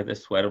work by the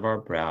sweat of our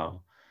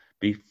brow,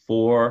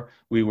 before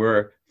we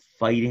were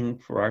fighting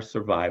for our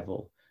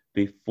survival,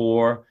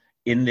 before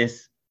in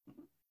this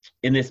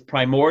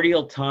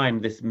primordial time,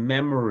 this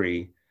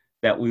memory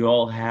that we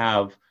all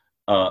have.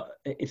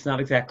 It's not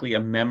exactly a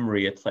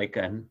memory. It's like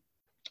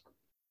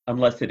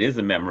unless it is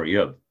a memory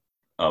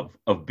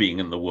of being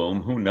in the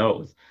womb, who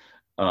knows?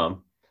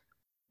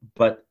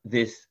 But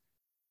this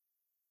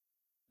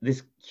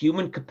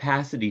human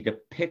capacity to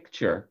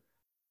picture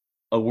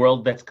a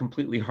world that's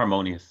completely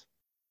harmonious.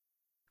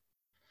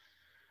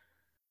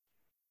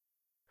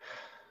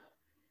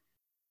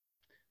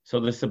 So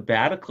the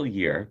sabbatical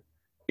year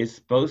is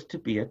supposed to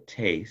be a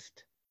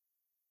taste,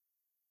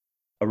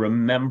 a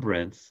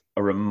remembrance,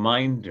 a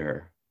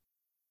reminder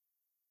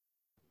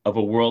of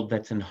a world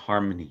that's in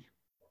harmony.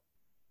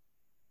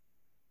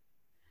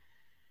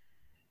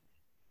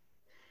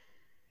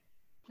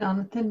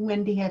 Jonathan,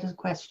 Wendy had a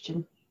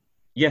question.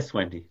 Yes,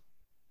 Wendy.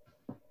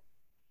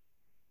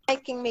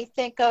 Making me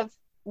think of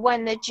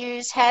when the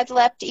Jews had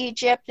left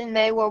Egypt and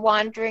they were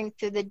wandering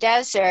through the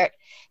desert,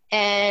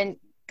 and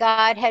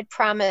God had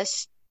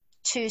promised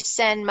to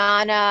send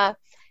manna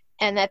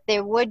and that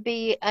there would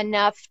be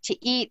enough to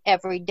eat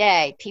every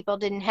day. People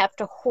didn't have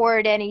to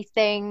hoard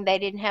anything. They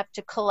didn't have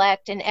to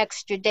collect an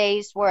extra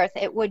day's worth.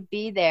 It would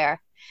be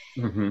there.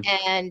 Mm-hmm.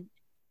 And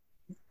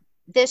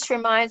this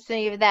reminds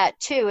me of that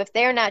too. If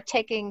they're not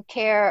taking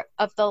care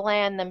of the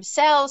land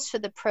themselves for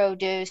the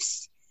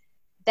produce,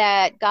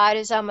 that God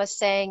is almost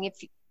saying,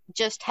 if you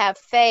just have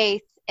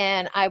faith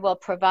and I will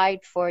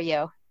provide for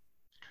you.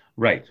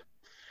 Right.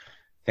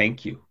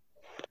 Thank you.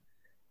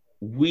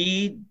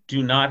 We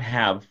do not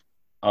have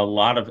a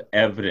lot of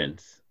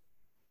evidence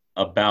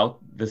about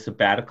the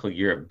sabbatical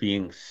year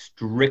being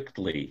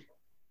strictly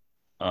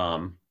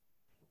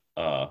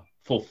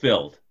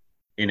fulfilled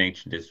in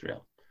ancient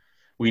Israel.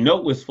 We know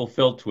it was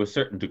fulfilled to a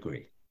certain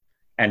degree,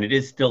 and it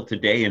is still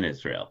today in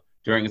Israel.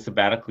 During a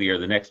sabbatical year,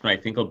 the next one I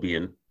think will be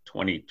in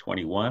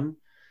 2021.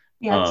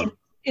 Yeah,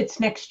 it's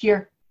next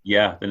year.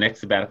 Yeah, the next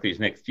sabbatical is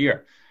next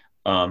year.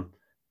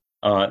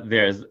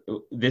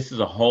 This is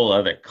a whole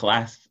other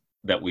class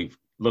that we've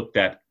looked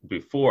at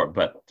before,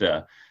 but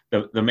the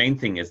main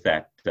thing is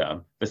that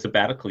the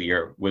sabbatical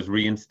year was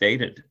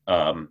reinstated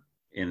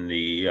in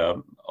the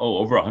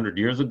over 100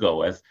 years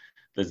ago as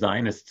the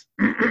Zionists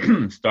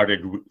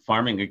started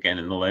farming again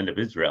in the land of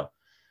Israel.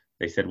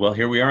 They said, well,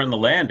 here we are in the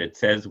land. It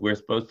says we're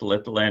supposed to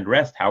let the land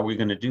rest. How are we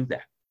going to do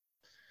that?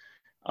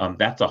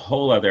 That's a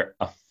whole other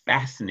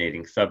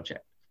fascinating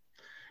subject.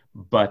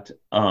 But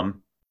I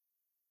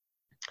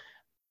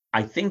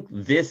think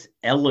this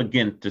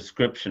elegant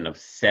description of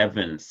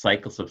 7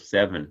 cycles of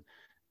 7,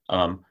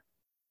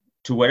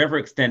 to whatever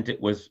extent it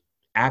was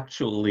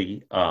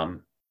actually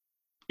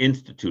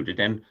instituted,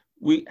 and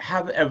we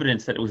have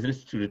evidence that it was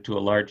instituted to a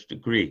large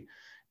degree,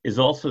 is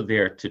also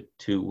there to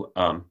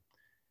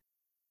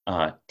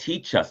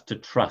teach us to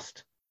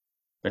trust.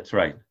 That's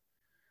right.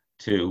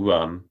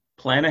 To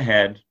plan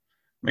ahead,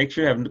 make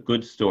sure you have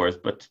good stores,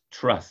 but to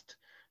trust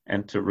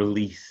and to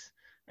release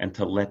and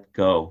to let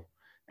go.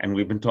 And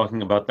we've been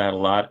talking about that a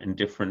lot in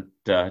different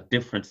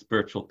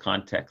spiritual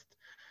contexts,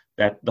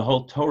 that the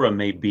whole Torah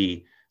may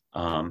be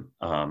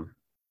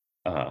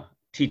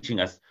teaching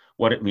us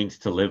what it means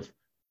to live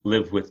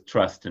with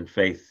trust and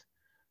faith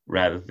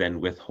rather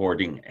than with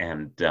hoarding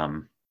and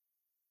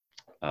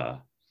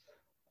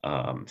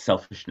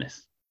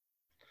selfishness.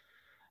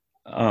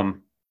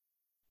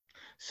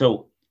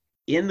 So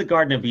in the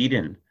Garden of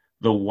Eden,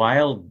 the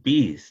wild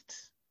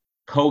beasts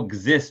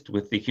coexist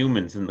with the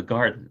humans in the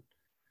garden.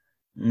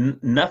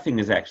 Nothing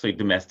is actually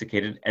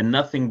domesticated and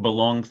nothing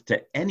belongs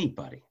to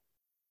anybody.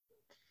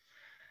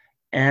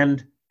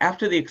 And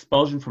after the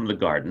expulsion from the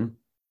garden,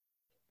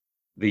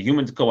 the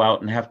humans go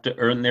out and have to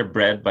earn their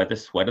bread by the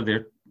sweat of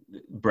their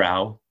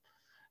brow.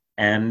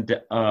 And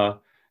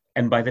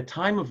by the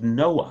time of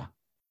Noah,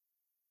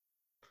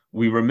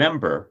 we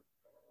remember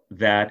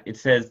that it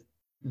says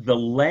the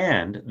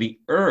land, the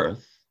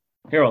earth.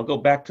 Here, I'll go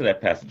back to that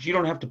passage. You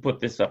don't have to put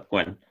this up,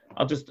 Gwen.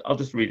 I'll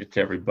just read it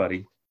to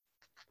everybody,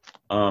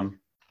 because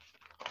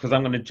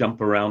I'm going to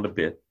jump around a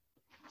bit.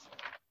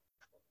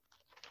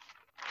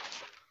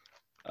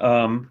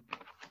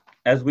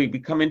 As we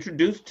become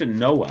introduced to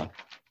Noah,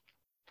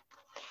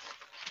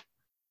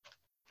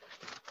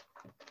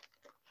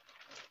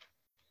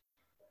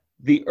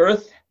 the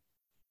earth,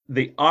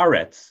 the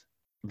Aretz,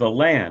 the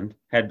land,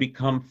 had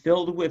become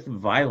filled with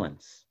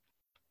violence.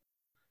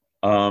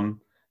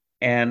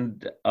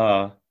 And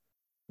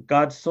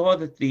God saw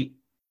that the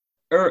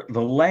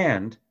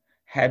land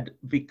had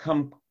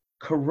become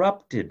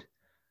corrupted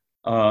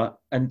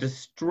and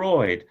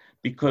destroyed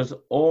because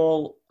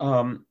all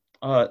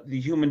the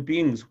human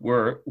beings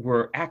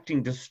were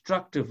acting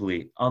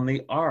destructively on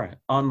the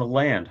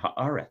land,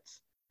 Haaretz.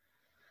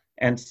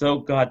 And so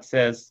God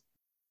says,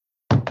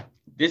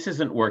 this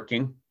isn't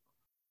working.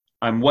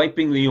 I'm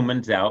wiping the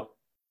humans out.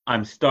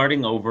 I'm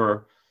starting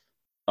over.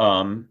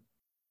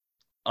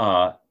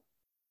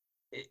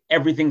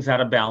 Everything's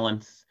out of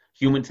balance.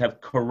 Humans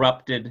have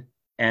corrupted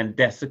and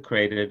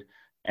desecrated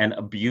and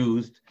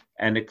abused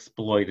and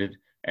exploited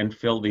and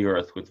filled the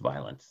earth with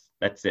violence.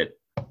 That's it.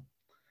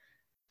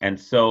 And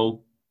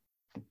so,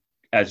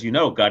 as you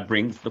know, God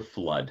brings the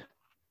flood.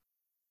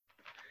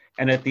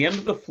 And at the end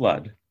of the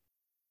flood,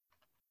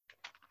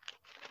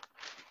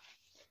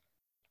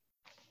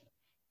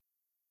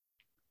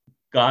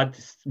 God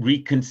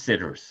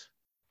reconsiders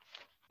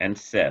and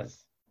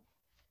says,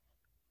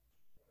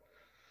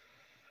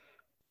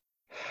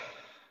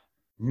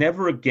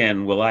 never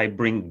again will I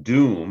bring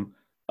doom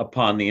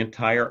upon the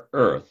entire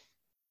earth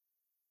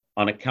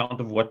on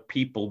account of what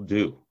people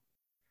do,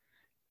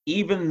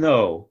 even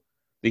though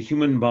the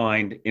human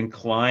mind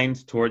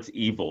inclines towards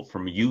evil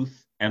from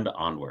youth and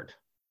onward.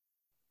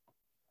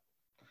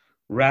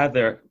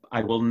 Rather,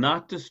 I will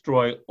not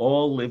destroy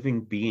all living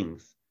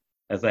beings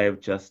as I have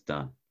just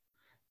done.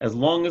 As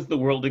long as the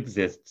world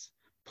exists,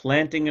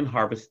 planting and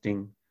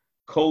harvesting,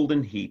 cold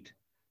and heat,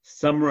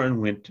 summer and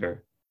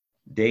winter,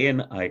 day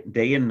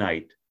and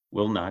night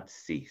will not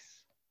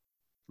cease.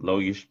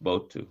 Lo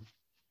yishbotu.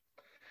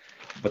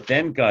 But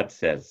then God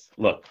says,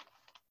 look,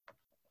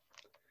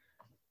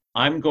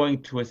 I'm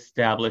going to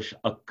establish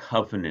a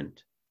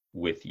covenant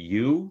with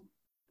you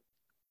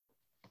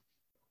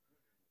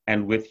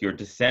and with your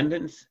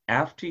descendants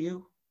after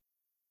you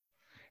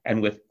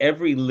and with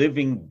every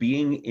living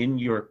being in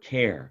your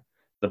care,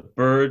 the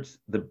birds,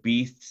 the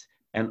beasts,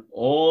 and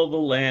all the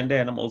land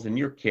animals in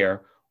your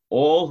care,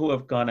 all who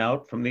have gone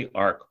out from the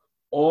ark,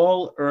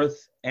 all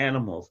earth's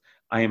animals.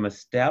 I am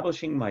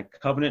establishing my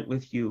covenant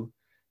with you.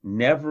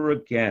 Never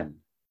again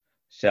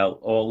shall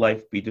all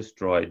life be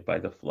destroyed by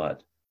the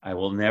flood. I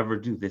will never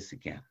do this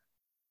again.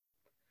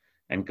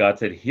 And God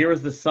said, here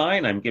is the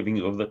sign I'm giving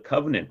you of the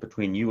covenant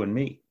between you and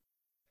me.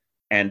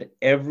 and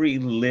every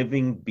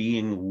living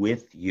being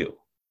with you.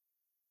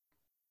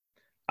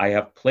 I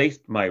have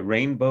placed my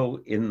rainbow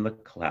in the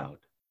cloud.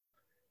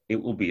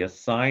 It will be a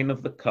sign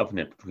of the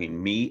covenant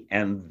between me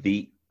and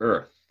the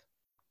earth.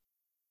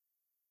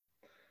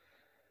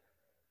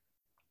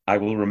 I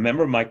will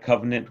remember my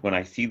covenant when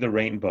I see the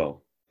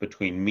rainbow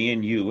between me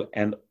and you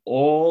and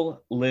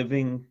all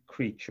living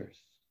creatures,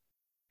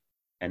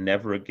 and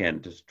never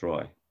again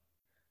destroy.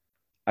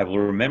 I will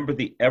remember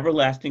the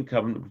everlasting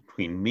covenant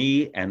between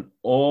me and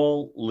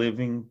all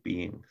living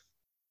beings,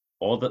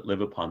 all that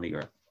live upon the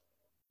earth.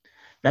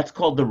 That's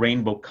called the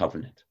Rainbow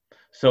Covenant.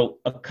 So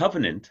a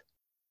covenant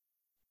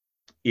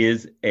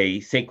is a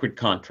sacred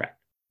contract,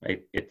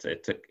 right? It's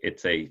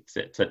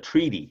a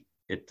treaty.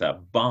 It's a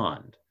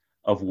bond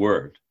of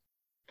word.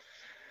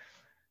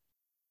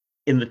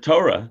 In the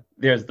Torah,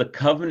 there's the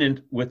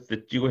covenant with the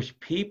Jewish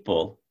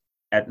people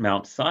at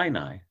Mount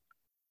Sinai.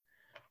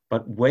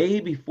 But way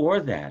before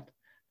that,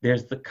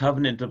 there's the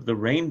covenant of the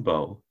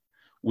rainbow,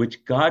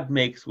 which God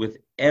makes with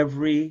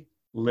every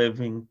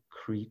living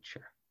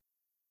creature.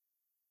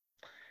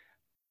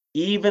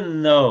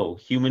 Even though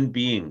human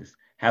beings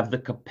have the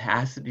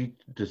capacity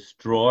to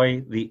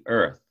destroy the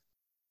earth,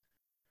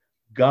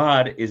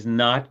 God is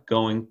not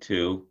going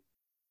to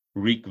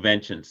wreak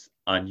vengeance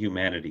on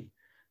humanity.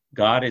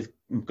 God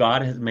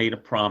has made a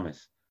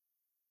promise.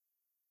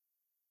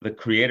 The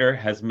Creator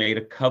has made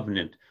a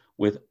covenant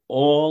with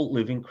all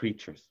living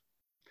creatures.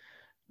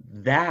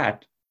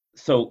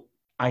 So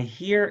I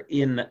hear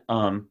in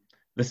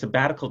the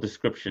sabbatical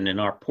description in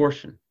our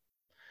portion,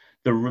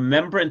 the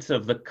remembrance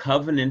of the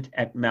covenant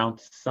at Mount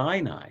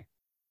Sinai,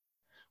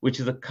 which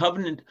is a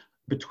covenant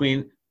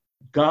between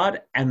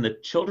God and the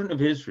children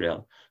of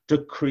Israel to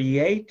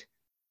create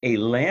a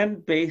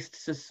land-based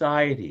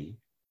society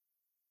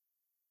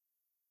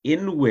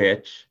in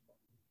which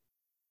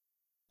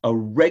a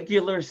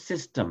regular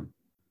system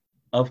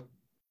of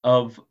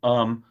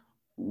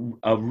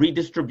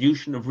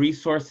redistribution of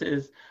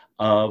resources,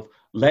 of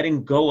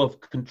letting go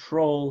of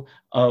control,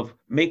 of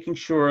making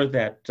sure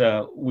that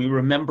we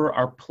remember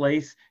our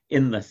place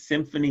in the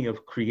symphony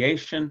of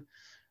creation.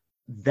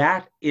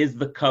 That is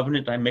the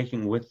covenant I'm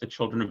making with the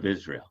children of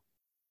Israel.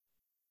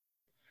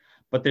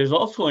 But there's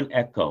also an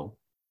echo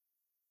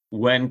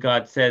when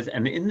God says,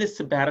 and in this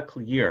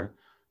sabbatical year,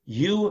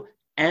 you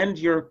and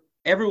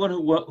everyone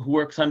who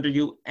works under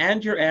you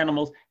and your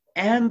animals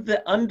and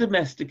the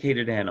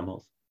undomesticated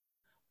animals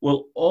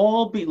will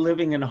all be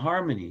living in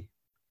harmony,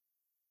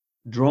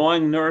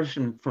 drawing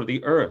nourishment for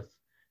the earth,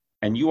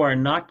 and you are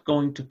not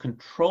going to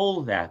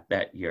control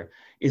that year,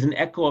 is an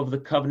echo of the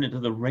covenant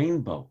of the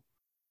rainbow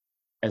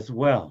as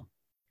well.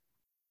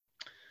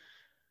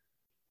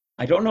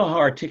 I don't know how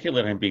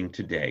articulate I'm being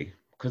today,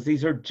 because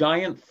these are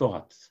giant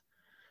thoughts,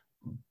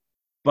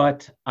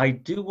 but I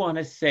do want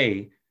to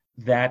say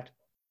that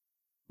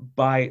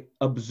by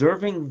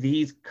observing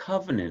these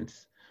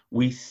covenants,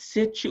 we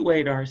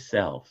situate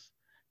ourselves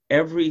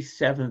every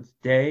seventh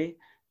day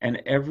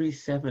and every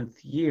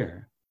seventh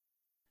year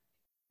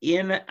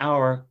in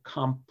our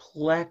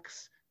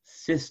complex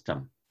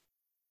system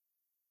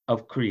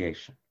of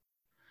creation.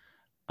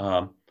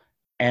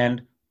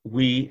 And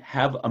we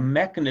have a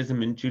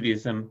mechanism in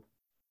Judaism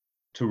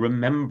to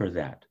remember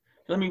that.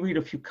 Let me read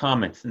a few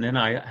comments, and then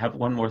I have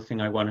one more thing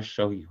I want to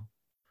show you.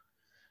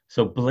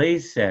 So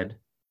Blaise said,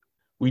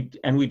 we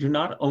do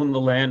not own the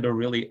land or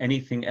really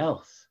anything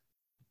else.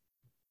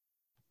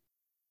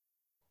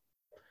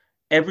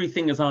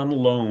 Everything is on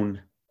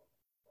loan.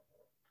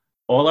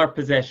 All our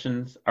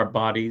possessions, our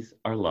bodies,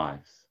 our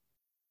lives.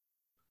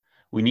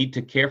 We need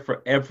to care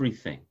for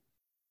everything.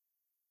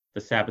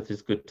 The Sabbath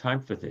is good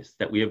time for this,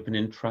 that we have been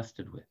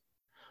entrusted with.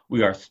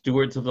 We are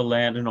stewards of the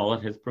land and all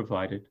it has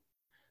provided.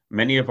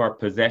 Many of our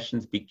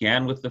possessions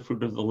began with the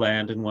fruit of the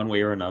land in one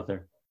way or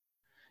another.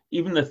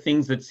 Even the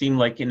things that seem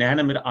like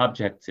inanimate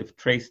objects, if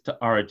traced to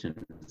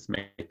origins,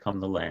 may become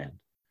the land.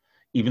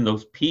 Even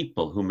those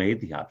people who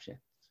made the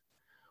objects.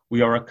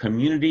 We are a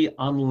community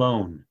on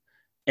loan.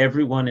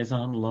 Everyone is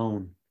on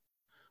loan.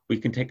 We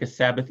can take a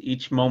Sabbath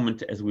each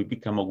moment as we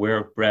become aware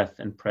of breath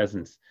and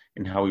presence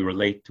in how we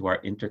relate to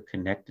our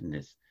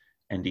interconnectedness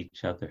and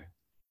each other.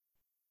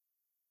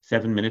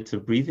 7 minutes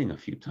of breathing a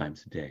few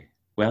times a day.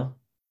 Well,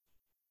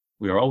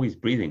 we are always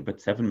breathing, but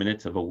 7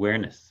 minutes of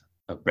awareness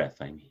of breath,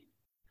 I mean.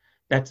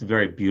 That's a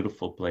very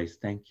beautiful place.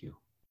 Thank you.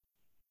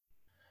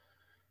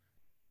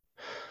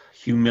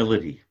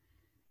 Humility.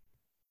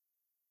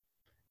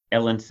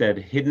 Ellen said,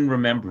 hidden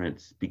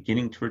remembrance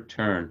beginning to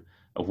return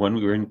of when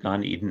we were in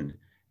Gan Eden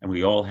and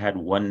we all had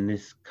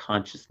oneness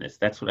consciousness.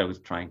 That's what I was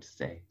trying to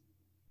say.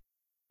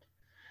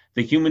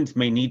 The humans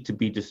may need to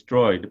be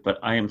destroyed, but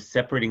I am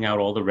separating out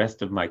all the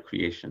rest of my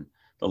creation.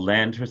 The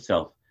land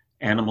herself,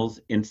 animals,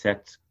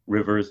 insects,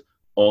 rivers,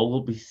 all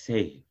will be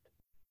saved.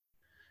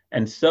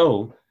 And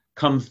so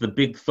comes the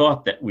big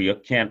thought that we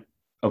can't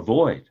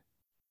avoid.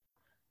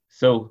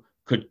 So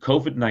could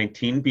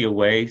COVID-19 be a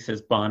way,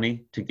 says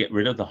Bonnie, to get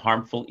rid of the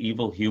harmful,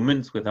 evil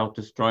humans without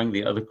destroying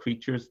the other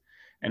creatures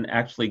and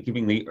actually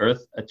giving the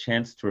earth a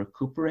chance to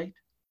recuperate?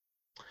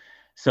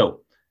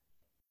 So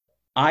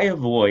I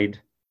avoid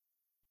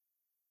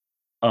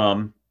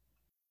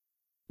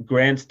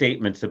grand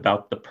statements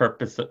about the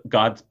purpose,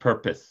 God's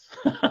purpose.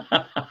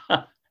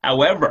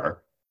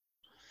 However,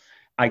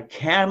 I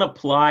can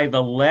apply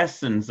the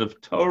lessons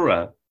of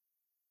Torah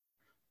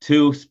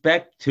to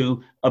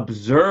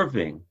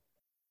observing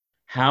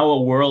how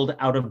a world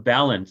out of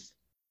balance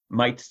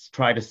might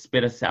try to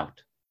spit us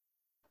out.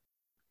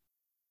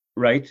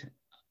 Right?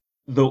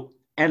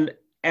 And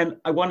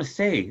I want to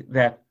say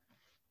that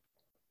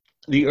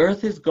the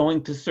earth is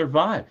going to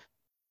survive.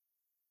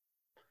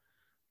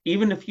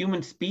 Even if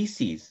human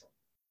species,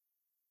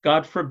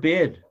 God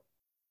forbid,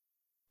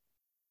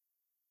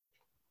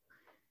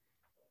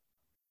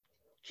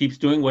 keeps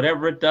doing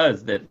whatever it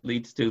does that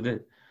leads to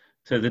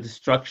the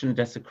destruction,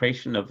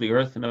 desecration of the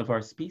earth and of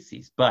our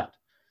species. But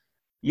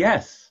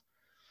yes,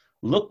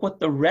 look what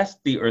the rest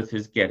of the earth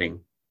is getting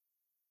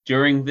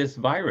during this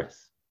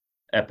virus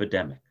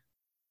epidemic.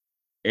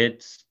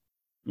 It's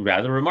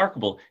rather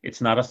remarkable.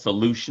 It's not a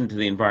solution to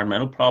the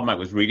environmental problem. I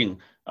was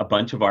reading a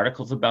bunch of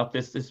articles about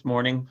this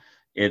morning.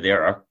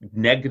 There are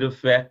negative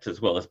effects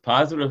as well as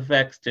positive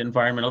effects to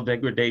environmental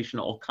degradation,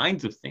 all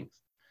kinds of things.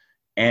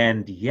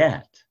 And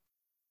yet,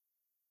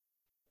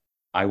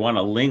 I want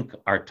to link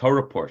our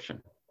Torah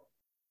portion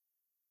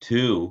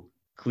to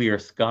clear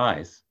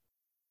skies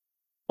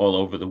all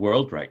over the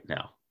world right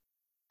now,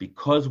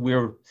 because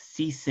we're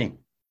ceasing.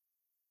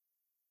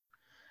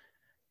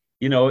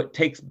 You know,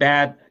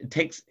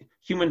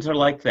 humans are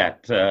like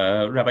that.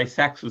 Rabbi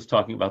Sachs was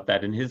talking about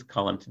that in his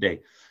column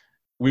today.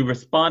 We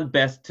respond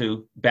best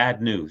to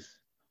bad news.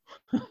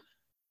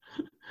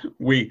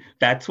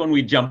 That's when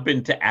we jump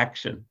into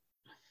action.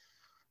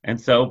 And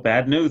so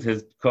bad news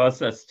has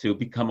caused us to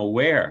become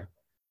aware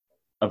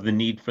of the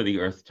need for the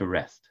earth to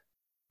rest.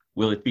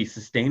 Will it be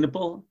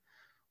sustainable?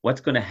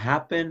 What's going to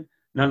happen?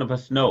 None of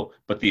us know.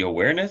 But the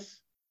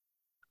awareness,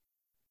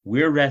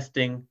 we're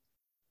resting,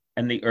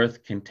 and the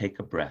earth can take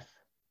a breath.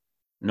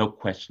 No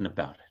question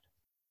about it.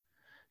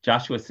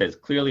 Joshua says,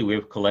 clearly we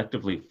have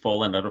collectively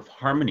fallen out of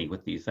harmony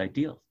with these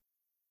ideals.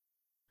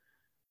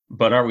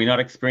 But are we not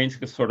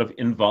experiencing a sort of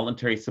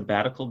involuntary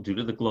sabbatical due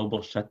to the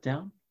global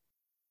shutdown?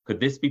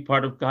 Could this be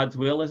part of God's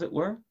will, as it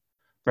were?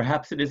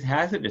 Perhaps it is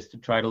hazardous to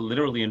try to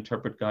literally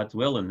interpret God's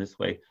will in this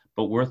way,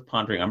 but worth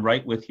pondering. I'm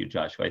right with you,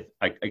 Joshua.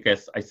 I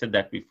guess I said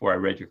that before I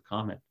read your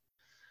comment.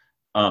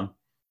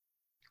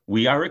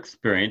 We are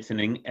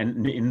experiencing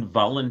an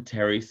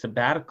involuntary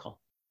sabbatical.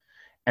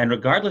 And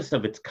regardless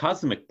of its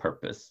cosmic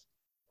purpose,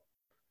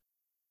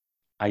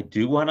 I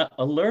do want to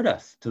alert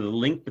us to the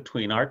link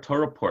between our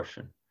Torah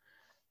portion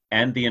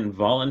and the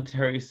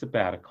involuntary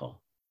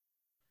sabbatical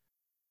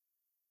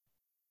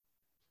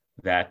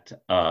that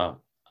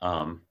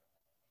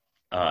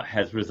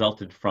has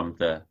resulted from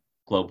the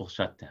global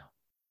shutdown.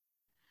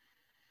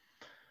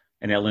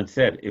 And Ellen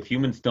said, if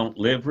humans don't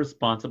live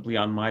responsibly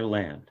on my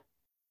land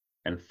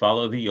and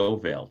follow the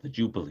Yovel, the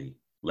Jubilee,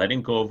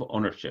 letting go of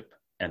ownership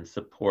and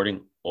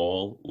supporting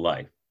all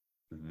life,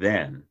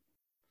 then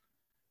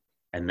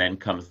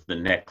comes the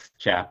next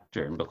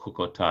chapter in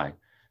Bechukotai,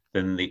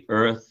 then the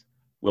earth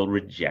will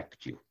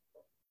reject you.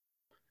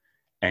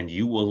 And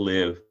you will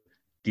live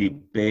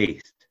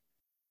debased,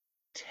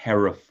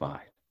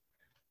 terrified.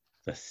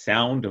 The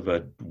sound of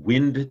a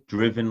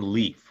wind-driven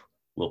leaf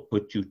will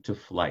put you to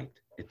flight,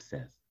 it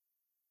says.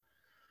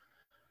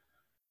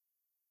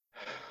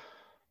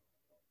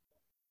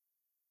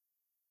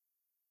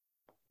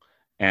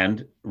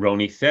 And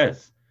Roni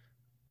says,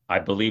 I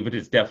believe it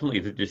is definitely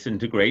the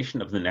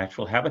disintegration of the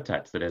natural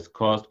habitats that has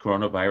caused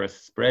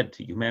coronavirus spread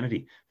to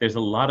humanity. There's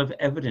a lot of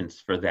evidence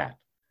for that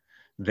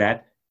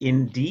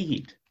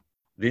indeed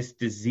this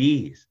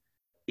disease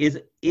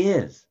is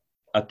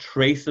a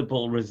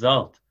traceable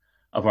result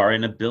of our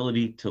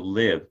inability to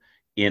live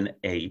in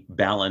a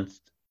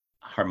balanced,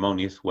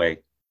 harmonious way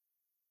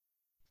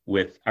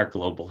with our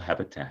global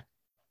habitat.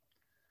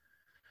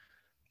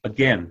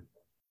 Again,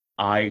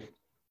 I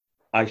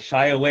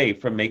shy away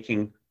from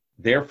making,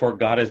 therefore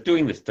God is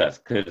doing this to us,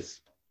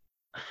 because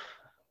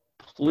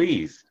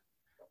please,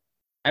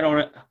 I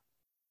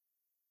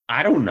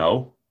don't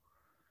know.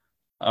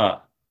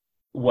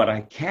 What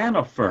I can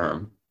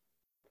affirm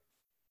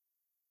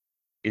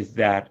is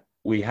that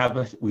we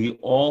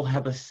all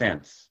have a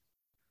sense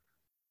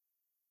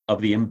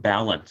of the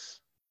imbalance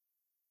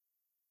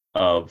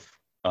of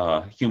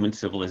human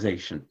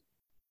civilization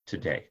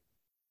today.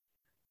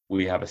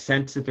 We have a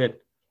sense of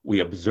it. We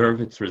observe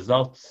its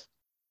results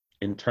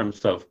in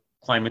terms of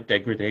climate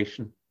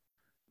degradation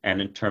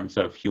and in terms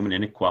of human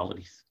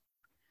inequalities.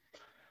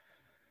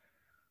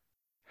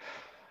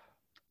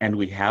 And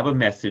we have a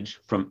message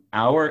from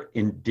our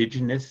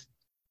indigenous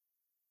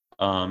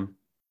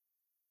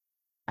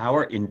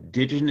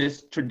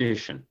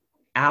tradition,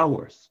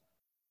 ours,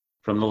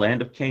 from the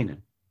land of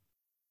Canaan,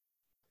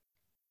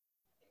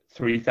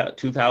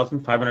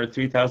 2,500,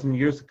 3,000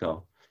 years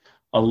ago,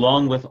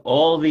 along with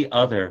all the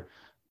other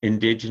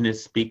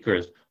indigenous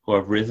speakers who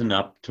have risen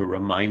up to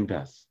remind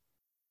us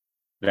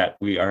that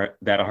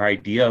our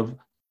idea of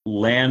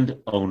land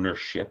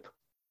ownership,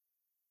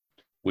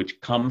 which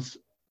comes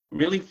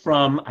really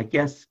from, I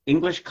guess,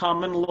 English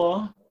common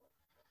law.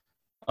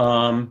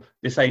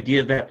 This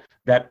idea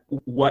that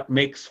what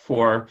makes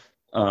for,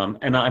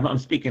 and I'm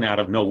speaking out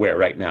of nowhere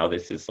right now.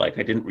 This is like,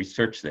 I didn't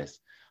research this,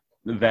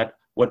 that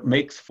what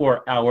makes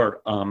for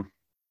our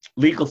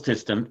legal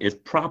system is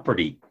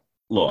property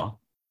law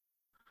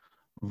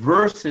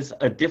versus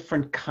a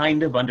different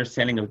kind of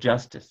understanding of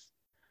justice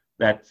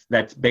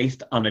that's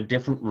based on a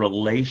different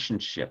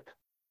relationship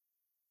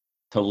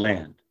to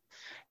land.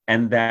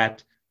 And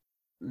that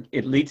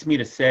it leads me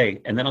to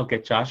say, and then I'll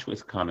get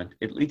Joshua's comment,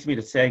 it leads me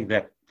to say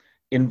that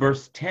in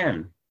verse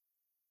 10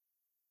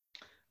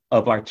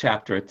 of our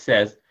chapter, it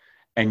says,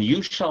 and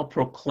you shall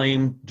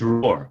proclaim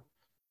dror,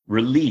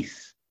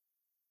 release,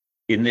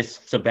 in this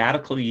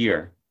sabbatical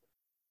year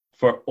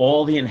for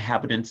all the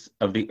inhabitants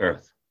of the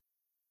earth.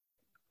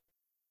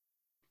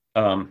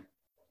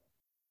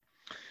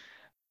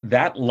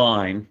 That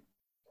line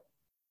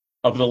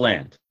of the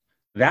land,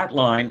 that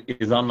line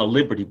is on the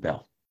Liberty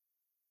Bell.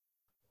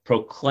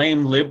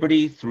 Proclaim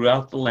liberty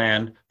throughout the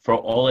land for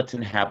all its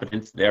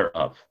inhabitants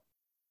thereof.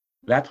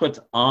 That's what's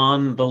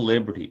on the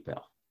Liberty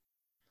Bell.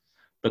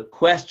 The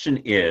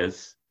question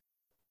is,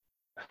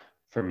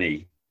 for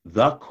me,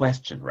 the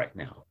question right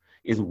now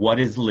is, what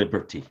is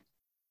liberty?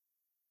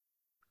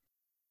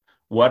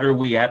 What are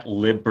we at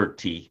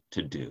liberty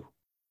to do?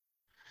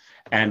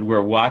 And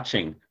we're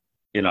watching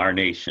in our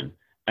nation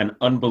an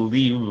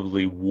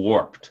unbelievably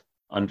warped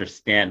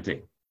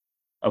understanding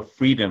of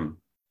freedom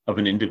of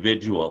an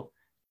individual,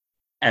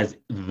 as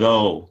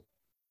though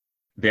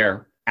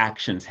their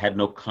actions had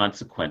no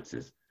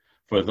consequences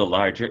for the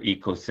larger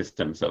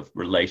ecosystems of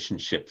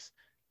relationships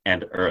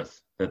and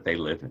earth that they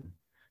live in.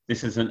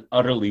 This is an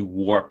utterly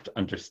warped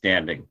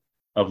understanding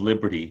of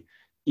liberty,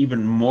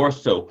 even more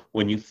so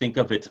when you think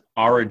of its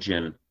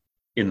origin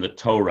in the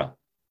Torah,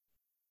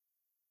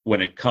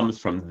 when it comes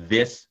from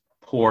this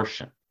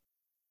portion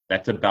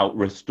that's about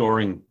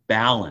restoring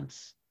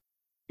balance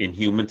in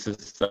human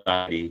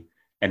society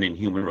and in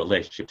human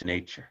relationship to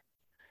nature,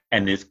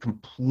 and is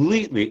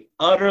completely,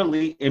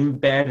 utterly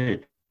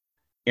embedded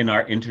in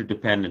our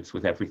interdependence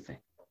with everything.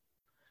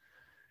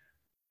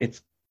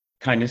 It's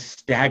kind of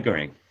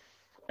staggering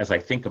as I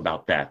think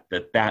about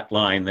that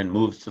line then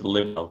moves to the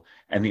liberal,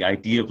 and the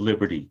idea of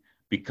liberty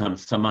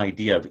becomes some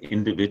idea of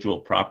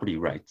individual property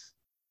rights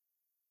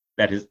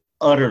that is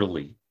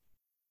utterly,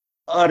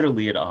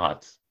 utterly at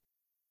odds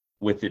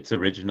with its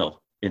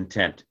original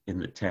intent in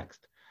the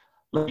text.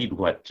 Read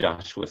what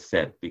Joshua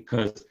said,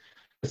 because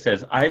it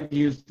says, I've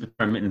used the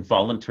term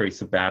involuntary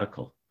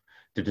sabbatical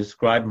to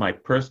describe my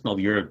personal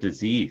year of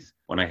disease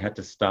when I had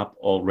to stop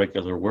all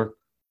regular work.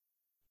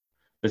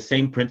 The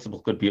same principle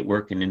could be at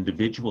work in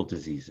individual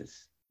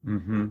diseases.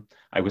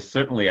 I was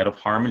certainly out of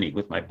harmony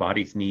with my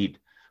body's need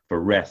for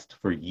rest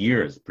for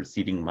years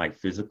preceding my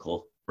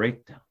physical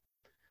breakdown.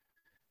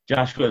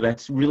 Joshua,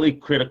 that's really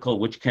critical,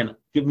 which can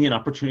give me an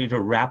opportunity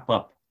to wrap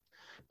up,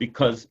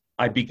 because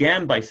I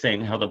began by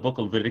saying how the book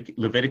of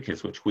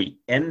Leviticus, which we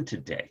end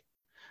today,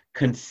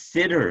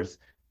 considers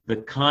the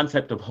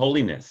concept of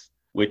holiness,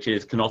 which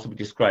can also be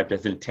described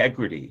as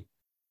integrity,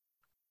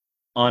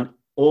 on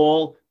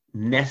all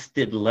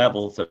nested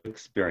levels of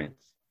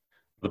experience.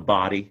 The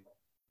body,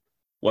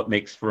 what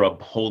makes for a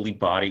holy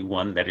body,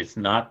 one that is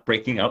not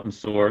breaking out in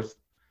sores,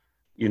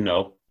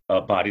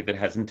 a body that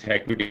has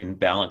integrity and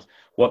balance.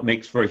 What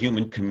makes for a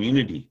human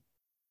community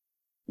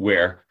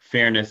where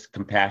fairness,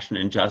 compassion,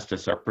 and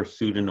justice are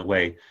pursued in a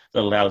way that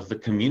allows the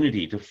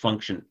community to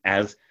function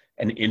as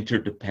an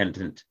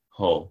interdependent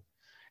whole,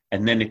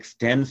 and then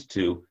extends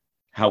to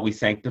how we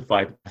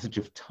sanctify the passage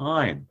of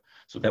time,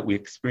 so that we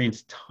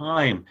experience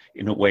time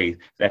in a way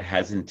that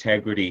has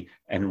integrity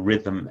and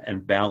rhythm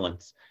and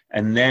balance.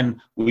 And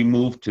then we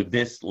move to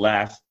this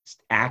last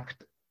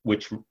act,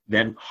 which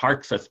then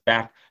harks us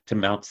back to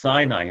Mount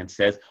Sinai and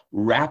says,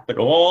 wrap it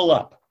all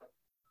up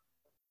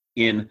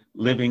in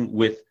living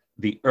with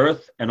the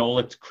earth and all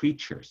its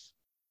creatures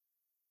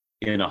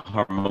in a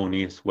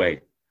harmonious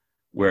way,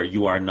 where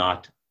you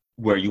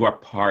are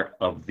part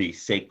of the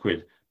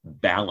sacred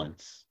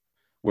balance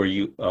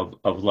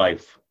of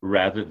life,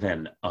 rather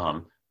than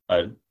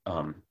an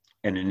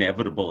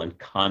inevitable and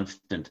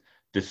constant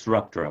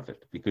disruptor of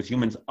it, because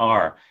humans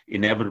are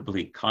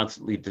inevitably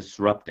constantly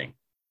disrupting.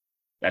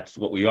 That's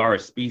what we are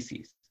as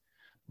species.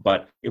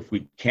 But if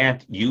we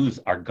can't use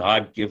our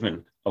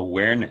God-given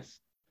awareness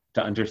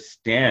to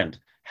understand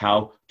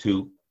how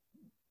to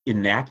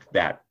enact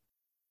that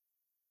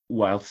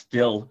while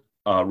still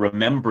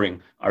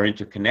remembering our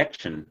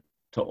interconnection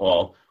to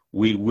all,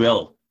 we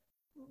will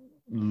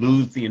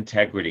lose the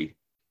integrity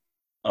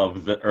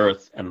of the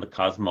earth and the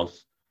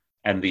cosmos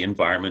and the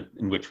environment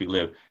in which we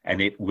live,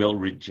 and it will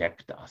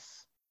reject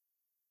us.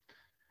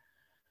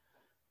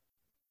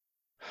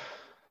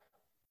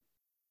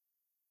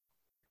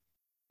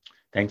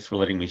 Thanks for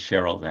letting me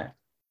share all that.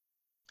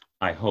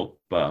 I hope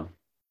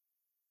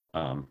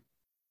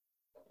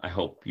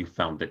you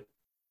found it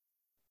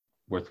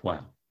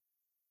worthwhile.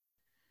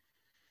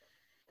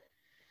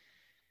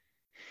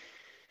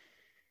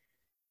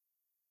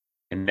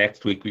 And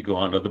next week we go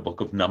on to the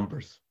book of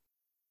Numbers.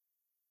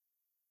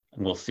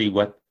 And we'll see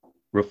what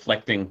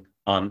reflecting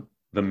on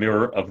the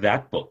mirror of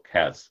that book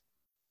has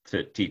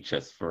to teach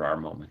us for our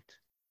moment.